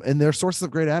 And they're sources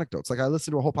of great anecdotes. Like I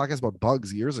listened to a whole podcast about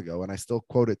bugs years ago, and I still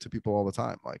quote it to people all the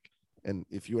time. Like, and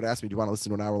if you would ask me, do you want to listen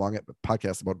to an hour-long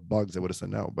podcast about bugs? I would have said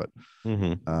no. But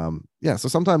yeah, so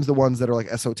sometimes the ones that are like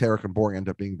esoteric and boring end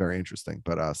up being very interesting,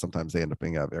 but sometimes they end up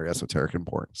being very esoteric and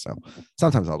boring. So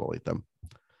sometimes I'll delete them.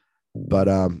 But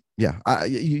yeah,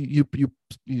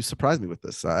 you surprised me with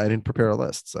this. I didn't prepare a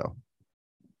list, so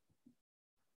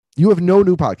you have no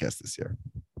new podcast this year.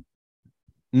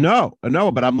 No,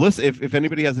 but I'm listening. If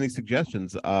anybody has any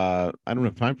suggestions, I don't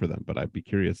have time for them, but I'd be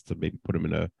curious to maybe put them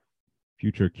in a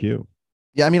future queue.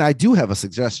 Yeah, I mean, I do have a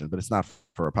suggestion, but it's not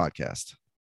for a podcast.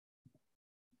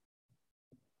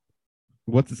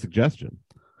 What's the suggestion?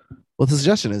 Well, the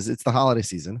suggestion is it's the holiday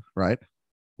season, right?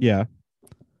 Yeah.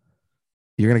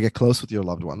 You're going to get close with your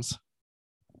loved ones.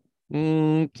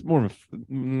 It's more of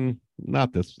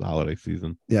not this holiday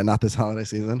season. Yeah, not this holiday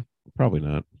season. Probably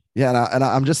not. Yeah, and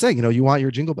I'm just saying, you want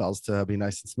your jingle bells to be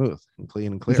nice and smooth and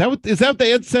clean and clear. Is that what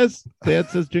the ad says? The ad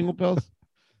says jingle bells?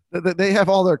 They have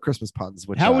all their Christmas puns.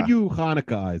 Which, how would you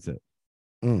Hanukkah-ize it?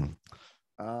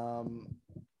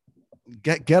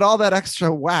 Get all that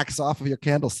extra wax off of your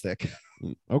candlestick.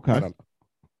 Okay.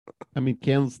 I mean,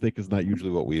 candlestick is not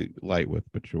usually what we light with,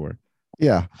 but sure.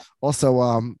 Yeah.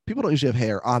 Also, people don't usually have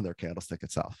hair on their candlestick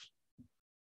itself.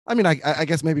 I mean, I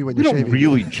guess maybe when you're don't shaving,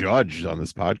 really judge on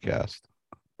this podcast.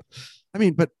 I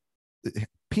mean, but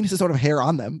penises don't have hair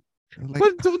on them. Like,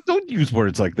 but don't use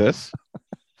words like this.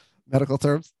 Medical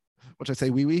terms, which I say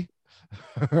wee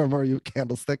or you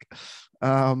candlestick.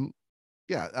 Listen,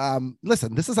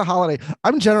 this is a holiday.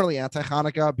 I'm generally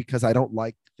anti-Hanukkah because I don't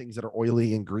like things that are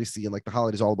oily and greasy, and like the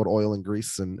holiday's all about oil and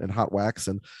grease and hot wax,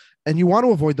 and you want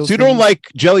to avoid those. So you don't like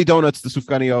jelly donuts, the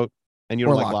sufganiyot, and you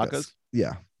don't like latkes?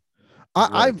 Yeah.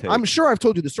 I'm sure I've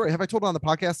told you the story. Have I told it on the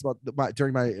podcast about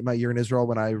during my year in Israel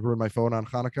when I ruined my phone on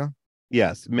Hanukkah?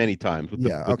 Yes, many times. With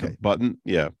the button.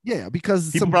 Yeah. Yeah,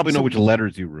 because people probably know which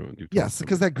letters you ruined. Yes,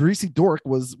 because that greasy dork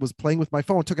was playing with my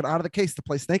phone, took it out of the case to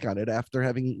play Snake on it after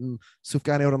having eaten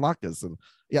sufganiyot and latkes. And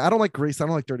yeah, I don't like grease. I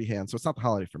don't like dirty hands, so it's not the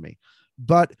holiday for me.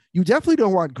 But you definitely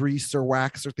don't want grease or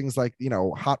wax or things like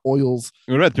hot oils.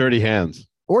 What about dirty hands?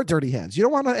 Or dirty hands. You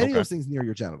don't want any of those things near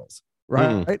your genitals,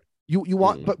 right? Right? You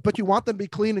want, but you want them to be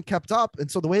clean and kept up.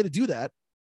 And so the way to do that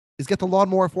is get the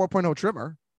Lawnmower 4.0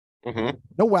 trimmer. Mm-hmm.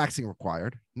 No waxing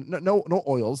required. No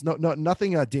oils. No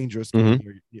nothing dangerous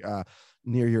near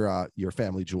your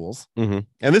family jewels. Mm-hmm.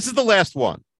 And this is the last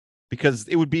one because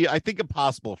it would be, I think,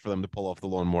 impossible for them to pull off the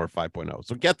Lawnmower 5.0.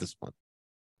 So get this one.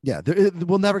 Yeah, it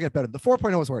will never get better. The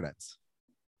 4.0 is where it ends.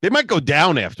 They might go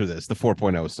down after this. The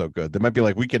 4.0 is so good. They might be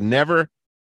like, we can never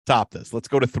top this. Let's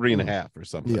go to 3.5 or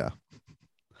something. Yeah.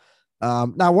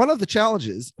 Now, one of the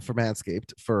challenges for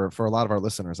Manscaped for a lot of our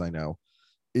listeners, I know,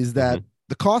 is that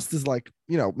the cost is like,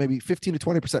 maybe 15 to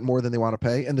 20% more than they want to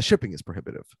pay. And the shipping is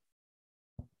prohibitive.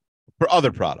 For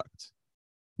other products.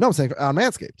 No, I'm saying on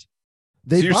Manscaped.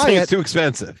 So you're saying it's too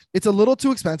expensive. It's a little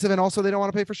too expensive. And also they don't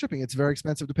want to pay for shipping. It's very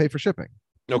expensive to pay for shipping.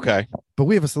 Okay. But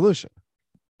we have a solution.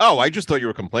 Oh, I just thought you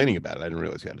were complaining about it. I didn't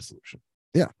realize you had a solution.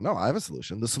 Yeah, no, I have a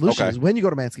solution. The solution is when you go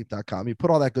to manscaped.com, you put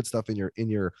all that good stuff in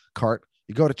your cart,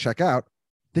 you go to checkout,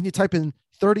 then you type in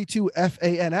 32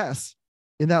 FANS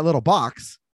in that little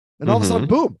box, and all of a sudden,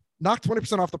 boom, knock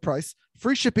 20% off the price,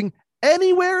 free shipping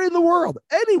anywhere in the world.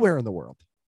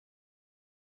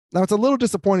 Now, it's a little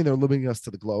disappointing they're limiting us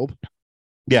to the globe.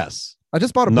 Yes. I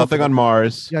just bought a Nothing book on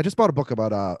Mars. Yeah, I just bought a book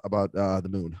about the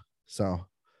moon. So,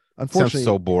 unfortunately, sounds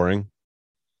so boring.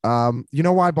 You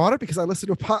know why I bought it? Because I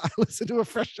listened to a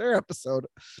Fresh Air episode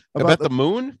about the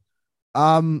moon.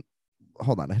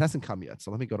 hold on, it hasn't come yet.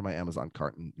 So let me go to my Amazon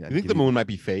cart. And You think the moon might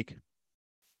be fake?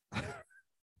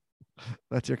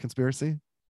 That's your conspiracy?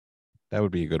 That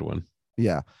would be a good one.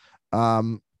 Yeah.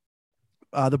 The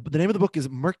name of the book is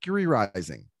Mercury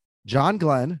Rising. John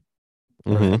Glenn,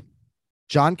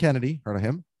 John Kennedy, heard of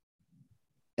him,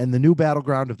 and The New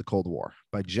Battleground of the Cold War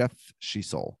by Jeff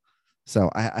Schiesel. So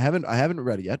I haven't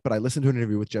read it yet, but I listened to an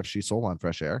interview with Jeff Schiesel on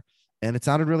Fresh Air, and it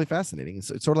sounded really fascinating. It's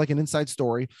sort of like an inside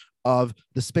story of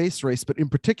the space race, but in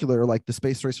particular, like the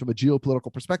space race from a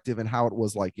geopolitical perspective and how it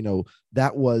was like,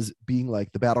 that was being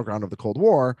like the battleground of the Cold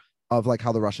War, of like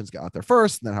how the Russians got out there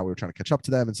first and then how we were trying to catch up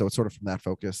to them. And so it's sort of from that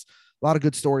focus. A lot of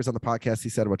good stories on the podcast. He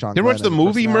said about John. Did you watch the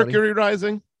movie Mercury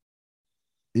Rising?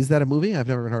 Is that a movie? I've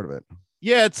never even heard of it.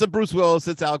 Yeah, it's a Bruce Willis.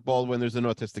 It's Alec Baldwin. There's an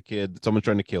autistic kid. Someone's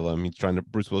trying to kill him.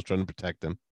 Bruce Willis trying to protect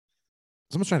him.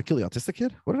 Someone's trying to kill the autistic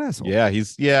kid? What an asshole.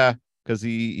 Yeah, because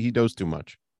he knows too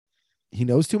much. He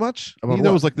knows too much? He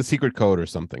knows like the secret code or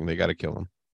something. They got to kill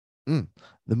him.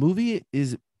 The movie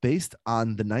is based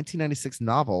on the 1996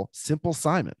 novel Simple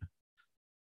Simon.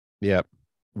 Yeah.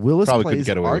 Willis Probably plays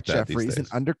get away Art with that these Jeffries, an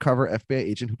days. undercover FBI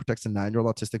agent who protects a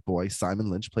 9-year-old autistic boy,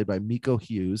 Simon Lynch, played by Miko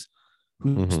Hughes,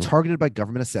 who's targeted by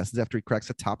government assassins after he cracks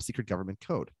a top secret government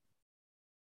code.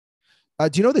 Do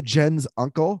you know that Jen's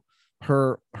uncle,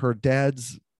 her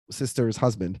dad's sister's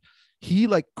husband, he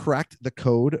like cracked the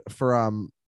code for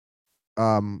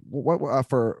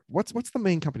what's the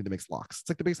main company that makes locks? It's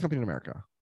like the biggest company in America.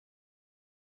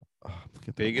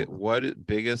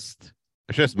 Biggest?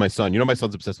 I should ask my son. You know, my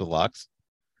son's obsessed with locks.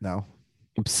 No,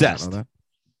 obsessed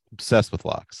with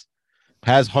locks.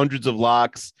 Has hundreds of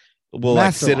locks. Will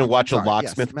like sit and watch a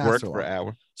locksmith work for an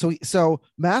hour. So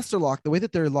Master Lock, the way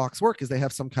that their locks work is they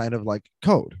have some kind of like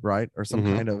code, right, or some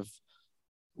kind of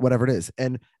whatever it is.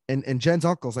 And Jen's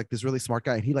uncle's like this really smart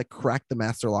guy, and he like cracked the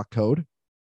Master Lock code,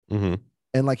 and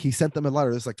like he sent them a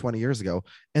letter. This like 20 years ago,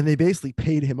 and they basically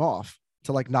paid him off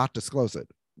to like not disclose it.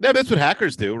 Yeah, that's what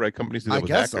hackers do, right? Companies do that with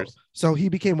hackers. So he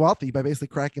became wealthy by basically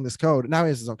cracking this code. Now he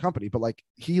has his own company, but like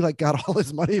he like got all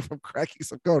his money from cracking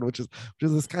some code, which is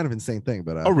this kind of insane thing.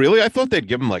 But oh, really? I thought they'd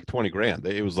give him like 20 grand.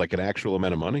 It was like an actual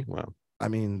amount of money. Wow. I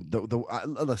mean,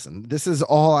 listen, this is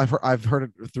all I've heard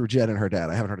it through Jen and her dad.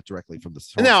 I haven't heard it directly from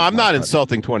this. No, I'm not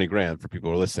insulting 20 grand for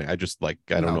people who are listening. I just like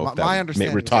I don't know if that may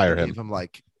retire him. Gave him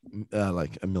like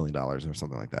 $1 million or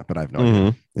something like that, but I have no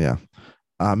idea. Yeah.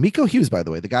 Miko Hughes, by the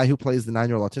way, the guy who plays the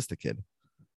 9-year-old autistic kid.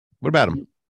 What about him?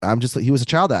 He was a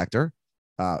child actor,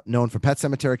 known for Pet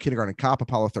Sematary, Kindergarten Cop,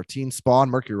 Apollo 13, Spawn,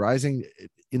 Mercury Rising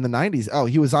in the 90s. Oh,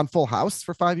 he was on Full House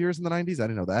for 5 years in the 90s. I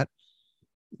didn't know that.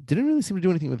 Didn't really seem to do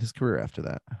anything with his career after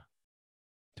that.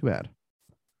 Too bad.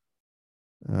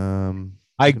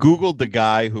 I Googled the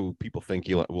guy who people think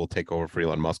he will take over for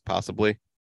Elon Musk, possibly.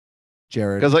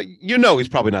 Jared. Because he's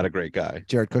probably not a great guy.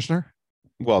 Jared Kushner?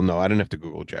 Well, no, I didn't have to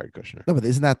Google Jared Kushner. No, but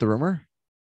isn't that the rumor?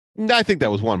 No, I think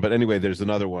that was one. But anyway, there's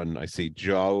another one. I see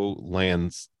Joe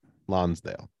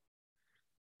Lonsdale.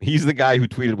 He's the guy who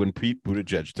tweeted when Pete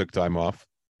Buttigieg took time off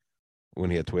when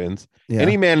he had twins. Yeah.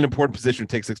 Any man in an important position who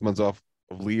takes 6 months off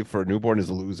of leave for a newborn is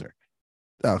a loser.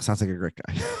 Oh, sounds like a great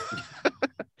guy.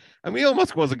 I mean, Elon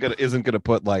Musk isn't gonna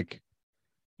put like,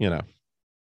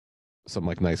 some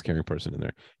like nice caring person in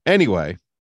there. Anyway,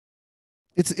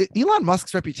 Elon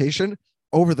Musk's reputation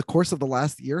over the course of the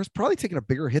last year has probably taken a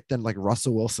bigger hit than like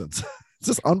Russell Wilson's. It's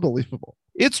just unbelievable.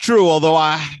 It's true. Although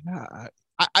I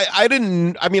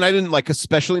didn't like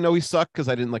especially know he sucked because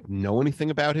I didn't like know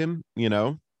anything about him,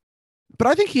 But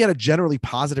I think he had a generally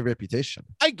positive reputation.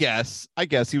 I guess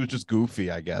he was just goofy.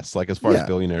 I guess like as far as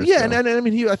billionaires. Yeah, go. and I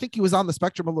mean I think he was on the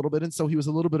spectrum a little bit, and so he was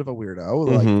a little bit of a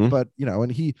weirdo. But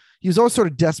and he was always sort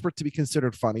of desperate to be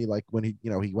considered funny, like when he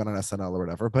went on SNL or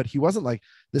whatever. But he wasn't like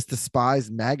this despised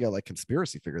MAGA like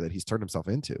conspiracy figure that he's turned himself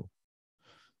into.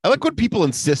 I like when people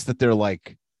insist that they're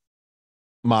like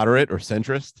moderate or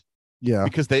centrist. Yeah,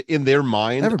 because they in their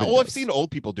mind. Everybody does. I've seen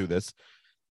old people do this.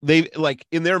 They like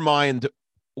in their mind.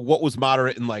 What was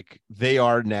moderate in like they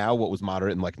are now, what was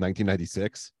moderate in like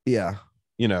 1996. Yeah.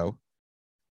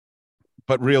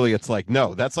 But really it's like,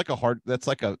 no, that's like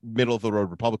a middle of the road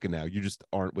Republican now. You just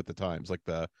aren't with the times. Like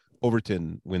the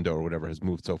Overton window or whatever has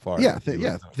moved so far. Yeah.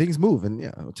 Things move and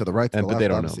to the right. To the but left, they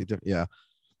don't know. Yeah.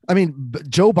 I mean,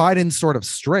 Joe Biden's sort of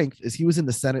strength is he was in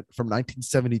the Senate from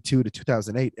 1972 to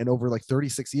 2008. And over like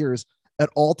 36 years, at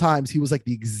all times, he was like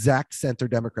the exact center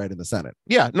Democrat in the Senate.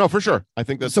 Yeah, no, for sure. I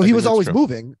think that's so. He was always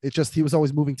moving. It's just he was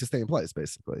always moving to stay in place,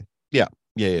 basically. Yeah,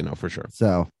 no, for sure.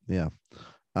 So yeah.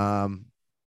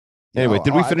 Anyway,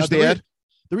 did we finish the ad?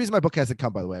 The reason my book hasn't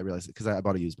come, by the way, I realized it because I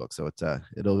bought a used book, so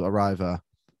it'll arrive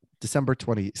December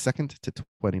 22nd to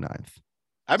 29th.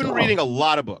 I've been So- reading a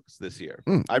lot of books this year.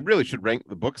 Mm. I really should rank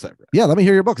the books I've read. Yeah, let me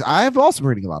hear your books. I've also been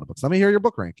reading a lot of books. Let me hear your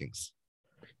book rankings.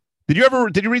 Did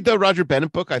you read the Roger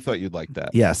Bennett book? I thought you'd like that.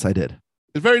 Yes, I did.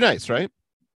 It's very nice, right?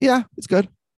 Yeah, it's good.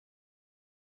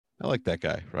 I like that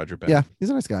guy, Roger Bennett. Yeah, he's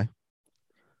a nice guy.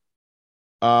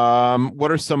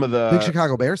 What are some of the Big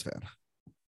Chicago Bears fan.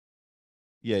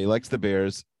 Yeah, he likes the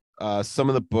Bears. Some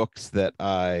of the books that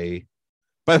by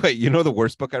the way, you know the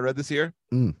worst book I read this year?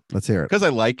 Let's hear it. Because I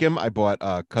like him, I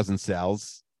bought Cousin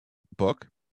Sal's book.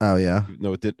 Oh yeah.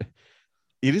 No, it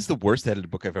is the worst edited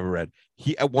book I've ever read.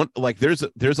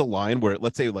 There's a line where,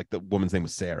 let's say, like, the woman's name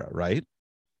was Sarah, right?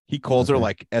 He calls her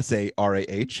like Sarah,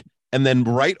 and then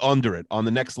right under it on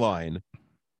the next line,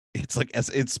 it's like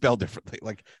it's spelled differently.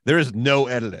 Like, there is no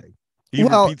editing. He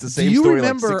repeats the same story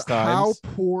like 6 times. How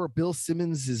poor Bill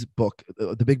Simmons's book,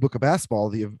 The Big Book of Basketball,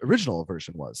 the original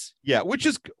version was? Yeah, which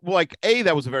is like,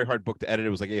 that was a very hard book to edit. It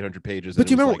was like 800 pages. But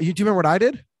do you remember what I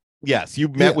did? Yes, you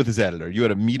met with his editor. You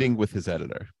had a meeting with his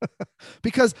editor.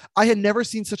 Because I had never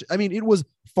seen such. I mean, it was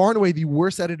far and away the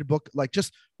worst edited book, like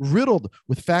just riddled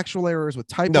with factual errors, with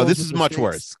typos. No, this is with much mistakes.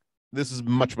 worse. This is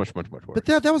much worse. But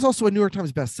that was also a New York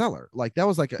Times bestseller. Like, that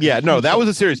was like that was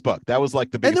a serious book. That was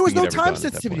like the biggest. And there was thing no he'd ever time done at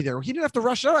that sensitivity point. there. He didn't have to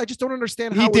rush it out. I just don't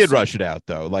understand how He it did was rush it out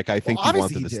though. Like, I think he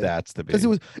obviously wanted the did. stats to be. Because it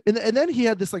was, and then he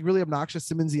had this like really obnoxious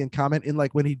Simonsian comment in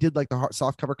like when he did like the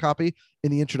soft cover copy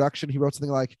in the introduction. He wrote something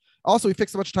like, "Also, he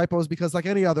fixed a bunch of typos because like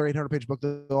any other 800-page book,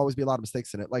 there'll always be a lot of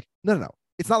mistakes in it." Like, no.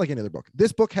 It's not like any other book.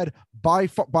 This book had by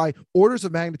orders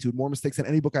of magnitude more mistakes than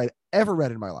any book I'd ever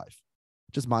read in my life.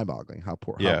 Just mind-boggling how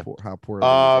poor. How poor.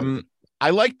 I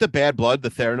liked the Bad Blood, the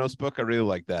Theranos book. I really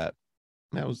liked that.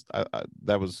 That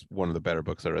was one of the better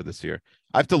books I read this year.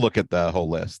 I have to look at the whole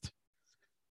list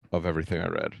of everything I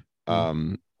read.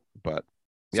 But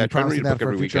yeah, I try to read a book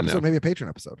every weekend now. Maybe a Patreon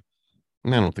episode.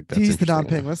 I don't think that's tease the interesting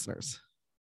non-paying enough. listeners.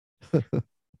 I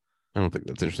don't think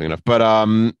that's interesting enough. But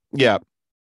yeah.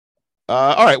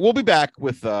 All right, we'll be back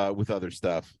with other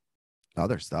stuff.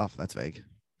 Other stuff? That's vague.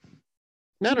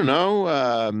 I don't know.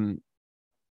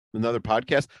 Another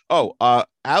podcast.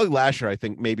 Ali Lasher, I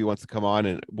think, maybe wants to come on,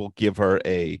 and we'll give her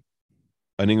an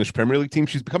English Premier League team.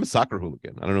 She's become a soccer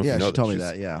hooligan. I don't know if you know she told me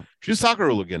that. Yeah. She's a soccer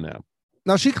hooligan now.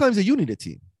 Now she claims that you need a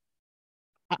team.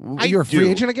 You're a free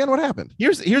agent again? What happened?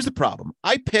 Here's the problem.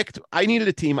 I needed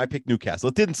a team. I picked Newcastle.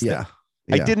 It didn't stick. Yeah.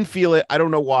 I didn't feel it. I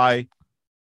don't know why.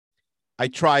 I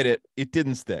tried it. It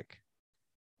didn't stick.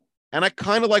 And I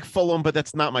kind of like Fulham, but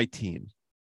that's not my team.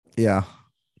 Yeah.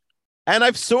 And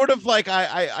I've sort of like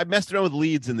I messed around with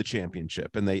Leeds in the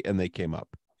Championship, and they came up,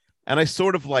 and I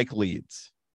sort of like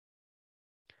Leeds.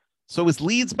 So is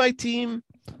Leeds my team?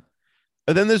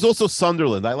 And then there's also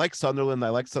Sunderland. I like Sunderland. I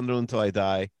like Sunderland till I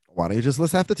die. Why don't you just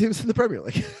list half the teams in the Premier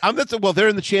League? They're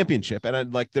in the Championship,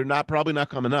 and they're probably not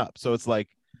coming up. So it's like,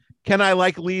 can I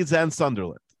like Leeds and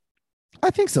Sunderland?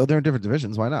 I think so. They're in different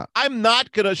divisions. Why not? I'm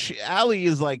not gonna. Ali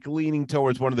is like leaning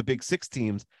towards one of the big 6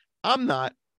 teams. I'm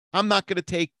not gonna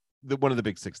take one of the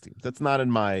big 6 teams. That's not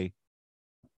in my.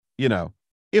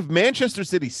 If Manchester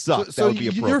City sucks, that would be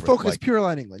appropriate. Your focus purely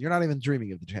on England. You're not even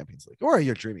dreaming of the Champions League, or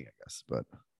you're dreaming, I guess. But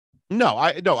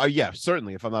yeah,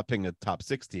 certainly. If I'm not picking a top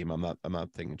 6 team, I'm not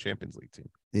thinking Champions League team.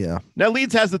 Yeah. Now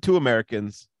Leeds has the 2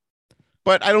 Americans,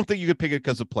 but I don't think you could pick it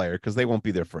because of player, because they won't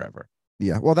be there forever.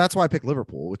 Yeah, well, that's why I picked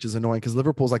Liverpool, which is annoying because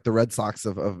Liverpool's like the Red Sox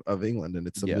of England, and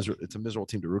it's a miserable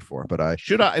team to root for. But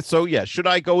should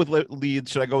I go with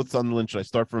Leeds? Should I go with Sunderland? Should I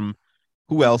start from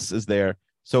who else is there?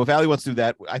 So if Ali wants to do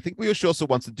that, I think she also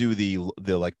wants to do the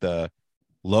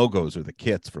logos or the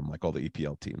kits from like all the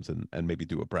EPL teams, and maybe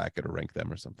do a bracket or rank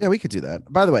them or something. Yeah, we could do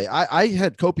that. By the way, I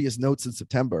had copious notes in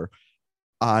September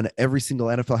on every single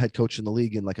NFL head coach in the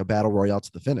league in like a battle royale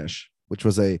to the finish, which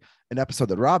was an episode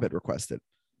that Rob had requested.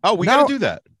 Oh, we got to do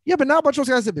that. Yeah, but now a bunch of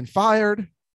those guys have been fired.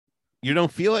 You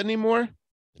don't feel it anymore?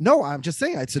 No, I'm just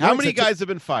saying. How many guys have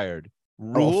been fired?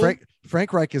 Rule?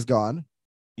 Frank Reich is gone.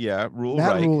 Yeah, Rule.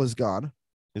 Matt Reich. Rule is gone.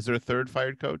 Is there a third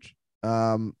fired coach?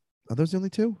 Are those the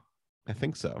only 2? I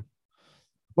think so.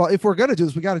 Well, if we're gonna do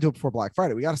this, we got to do it before Black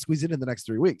Friday. We got to squeeze it in the next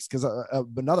 3 weeks because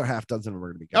another half dozen of them are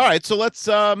going to be gone. All right, so let's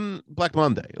Black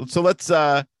Monday. So let's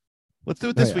do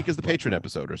it this week as the Patreon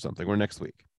episode or something, or next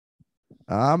week.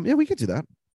 Yeah, we could do that.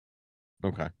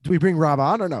 Okay. Do we bring Rob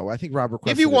on or no? I think Rob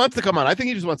requested. If he wants to come on, I think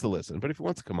he just wants to listen. But if he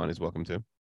wants to come on, he's welcome to.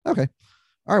 Okay.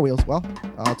 All right, Wheels. Well,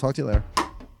 I'll talk to you later.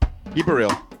 Keep it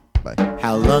real. Bye.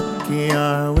 How lucky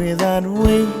are we that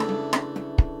we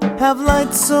have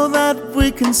lights so that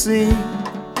we can see,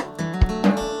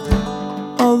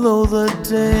 although the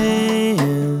day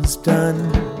is done.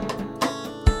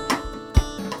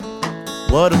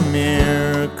 What a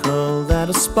miracle that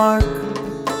a spark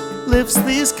lifts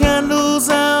these candles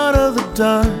out of the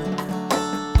dark.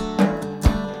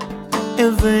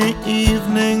 Every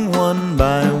evening, one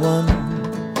by one,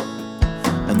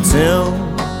 until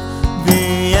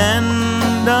the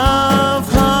end of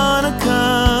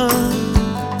Hanukkah,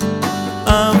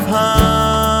 of Hanukkah,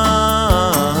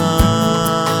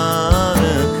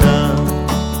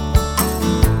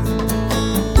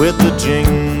 with the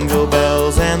jingle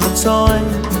bells and the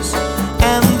toys,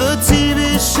 and the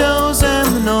TV shows and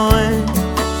the noise.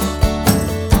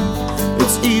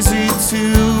 It's easy to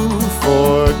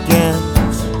forget.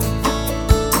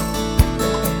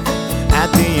 At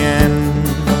the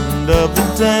end of the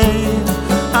day,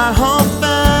 our whole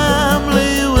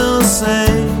family will say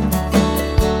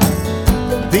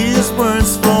these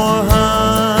words for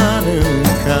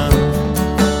Hanukkah.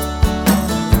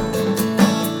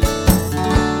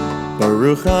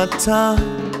 Baruch atah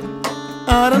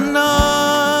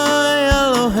Adonai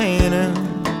Eloheinu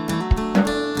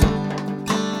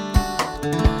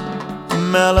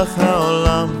Melech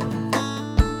haolam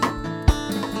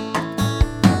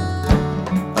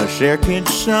Asher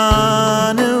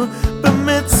kitshanu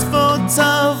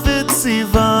b'mitzvotav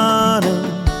v'tzivanu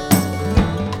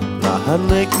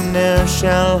lahadlik ner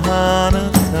shel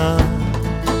Hanukkah.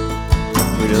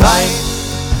 We light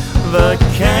the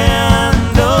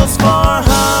candles for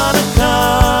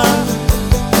Hanukkah,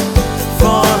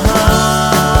 for Hanukkah.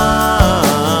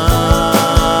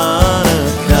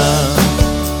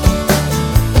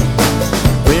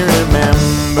 We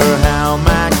remember how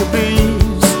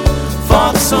Maccabees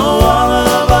fought so all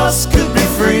of us could be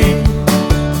free,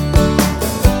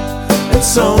 and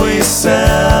so we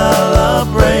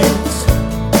celebrate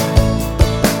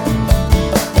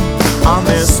on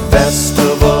this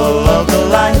festival of the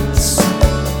lights.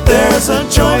 There's a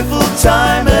joyful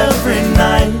time every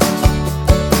night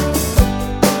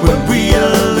when we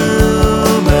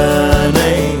illuminate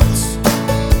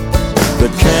the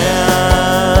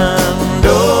candles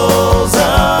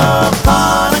of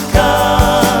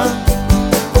Hanukkah,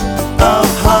 of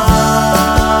Hanukkah.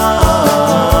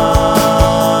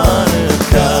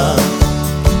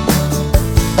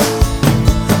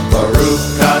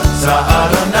 Baruch atah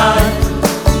Adonai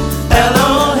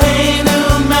Eloheinu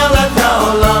melech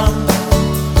haolam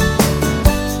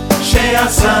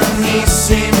she'asa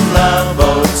nisim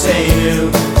lavoteinu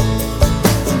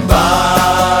bayamim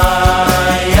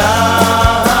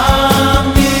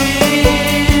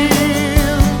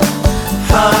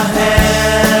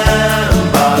hahem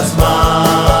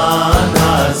bazman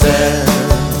hazeh.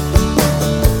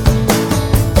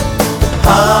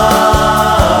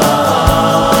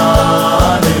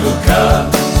 Hanukkah,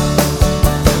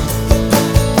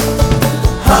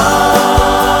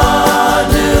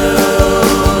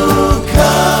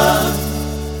 Hanukkah.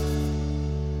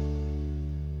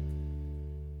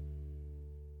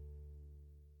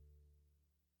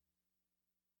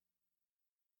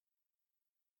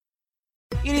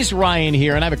 It is Ryan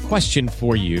here, and I have a question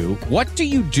for you. What do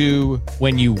you do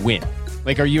when you win?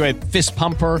 Like, are you a fist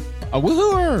pumper, a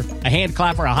woohooer, a hand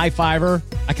clapper, a high fiver?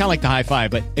 I kind of like the high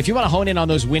five, but if you want to hone in on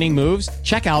those winning moves,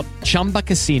 check out Chumba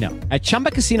Casino. At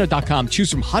ChumbaCasino.com, choose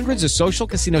from hundreds of social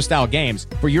casino-style games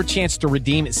for your chance to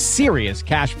redeem serious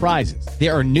cash prizes.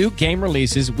 There are new game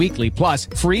releases weekly, plus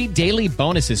free daily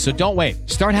bonuses. So don't wait.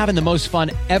 Start having the most fun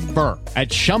ever at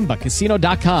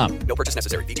ChumbaCasino.com. No purchase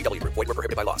necessary. VGW Group. Void where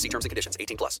prohibited by law. See terms and conditions.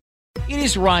 18+. It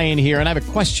is Ryan here, and I have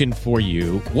a question for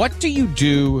you. What do you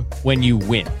do when you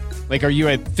win? Like, are you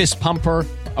a fist pumper,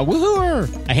 a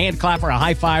woohooer, a hand clapper, a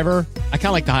high fiver? I kind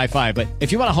of like the high five, but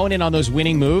if you want to hone in on those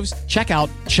winning moves, check out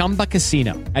Chumba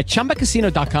Casino. At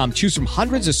ChumbaCasino.com, choose from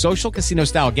hundreds of social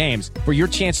casino-style games for your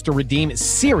chance to redeem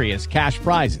serious cash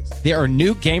prizes. There are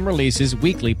new game releases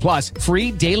weekly, plus free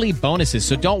daily bonuses.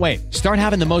 So don't wait. Start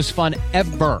having the most fun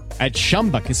ever at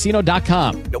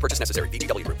ChumbaCasino.com. No purchase necessary.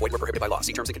 VGW Group. Void where prohibited by law.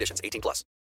 See terms and conditions. 18+.